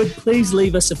you could, please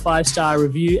leave us a 5-star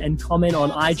review and comment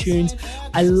on iTunes.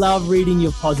 I love reading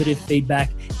your positive feedback.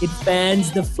 It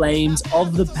fans the flames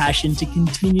of the passion to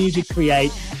continue to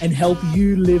create and help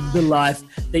you live the life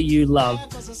that you love.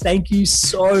 Thank you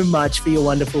so much for your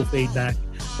wonderful feedback.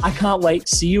 I can't wait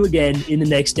to see you again in the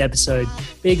next episode.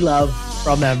 Big love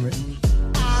from Amrit.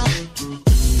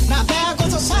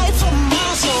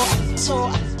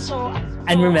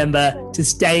 And remember to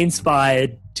stay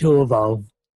inspired to evolve.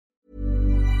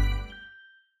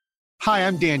 Hi,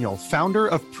 I'm Daniel, founder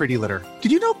of Pretty Litter.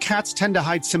 Did you know cats tend to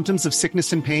hide symptoms of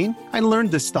sickness and pain? I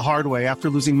learned this the hard way after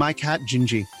losing my cat,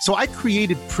 Gingy. So I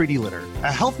created Pretty Litter,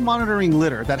 a health monitoring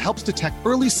litter that helps detect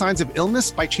early signs of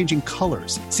illness by changing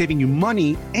colors, saving you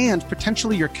money and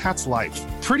potentially your cat's life.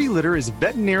 Pretty Litter is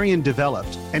veterinarian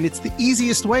developed, and it's the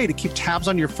easiest way to keep tabs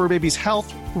on your fur baby's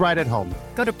health right at home.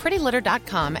 Go to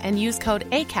prettylitter.com and use code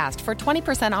ACAST for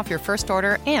 20% off your first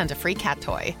order and a free cat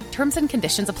toy. Terms and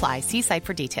conditions apply. See site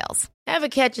for details. Ever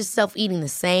catch yourself eating the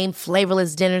same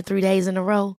flavorless dinner 3 days in a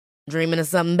row? Dreaming of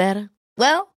something better?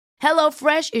 Well,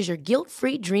 HelloFresh is your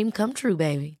guilt-free dream come true,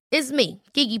 baby. It's me,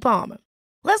 Keke Palmer.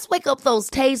 Let's wake up those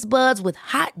taste buds with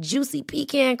hot, juicy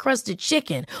pecan-crusted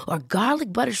chicken or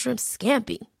garlic butter shrimp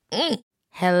scampi.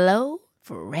 Hello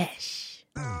Fresh.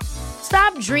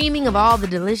 Stop dreaming of all the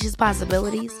delicious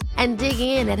possibilities and dig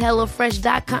in at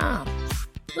HelloFresh.com.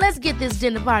 Let's get this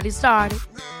dinner party started.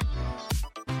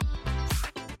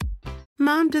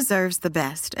 Mom deserves the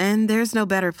best, and there's no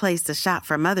better place to shop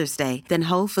for Mother's Day than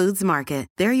Whole Foods Market.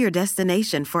 They're your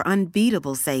destination for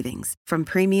unbeatable savings, from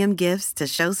premium gifts to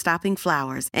show-stopping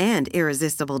flowers and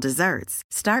irresistible desserts.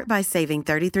 Start by saving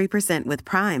 33% with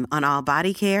Prime on all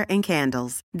body care and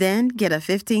candles. Then get a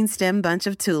 15-stem bunch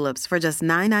of tulips for just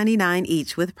 $9.99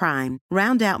 each with Prime.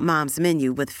 Round out Mom's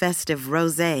menu with festive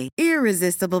rosé,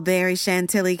 irresistible berry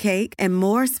chantilly cake, and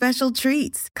more special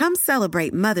treats. Come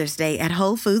celebrate Mother's Day at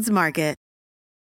Whole Foods Market.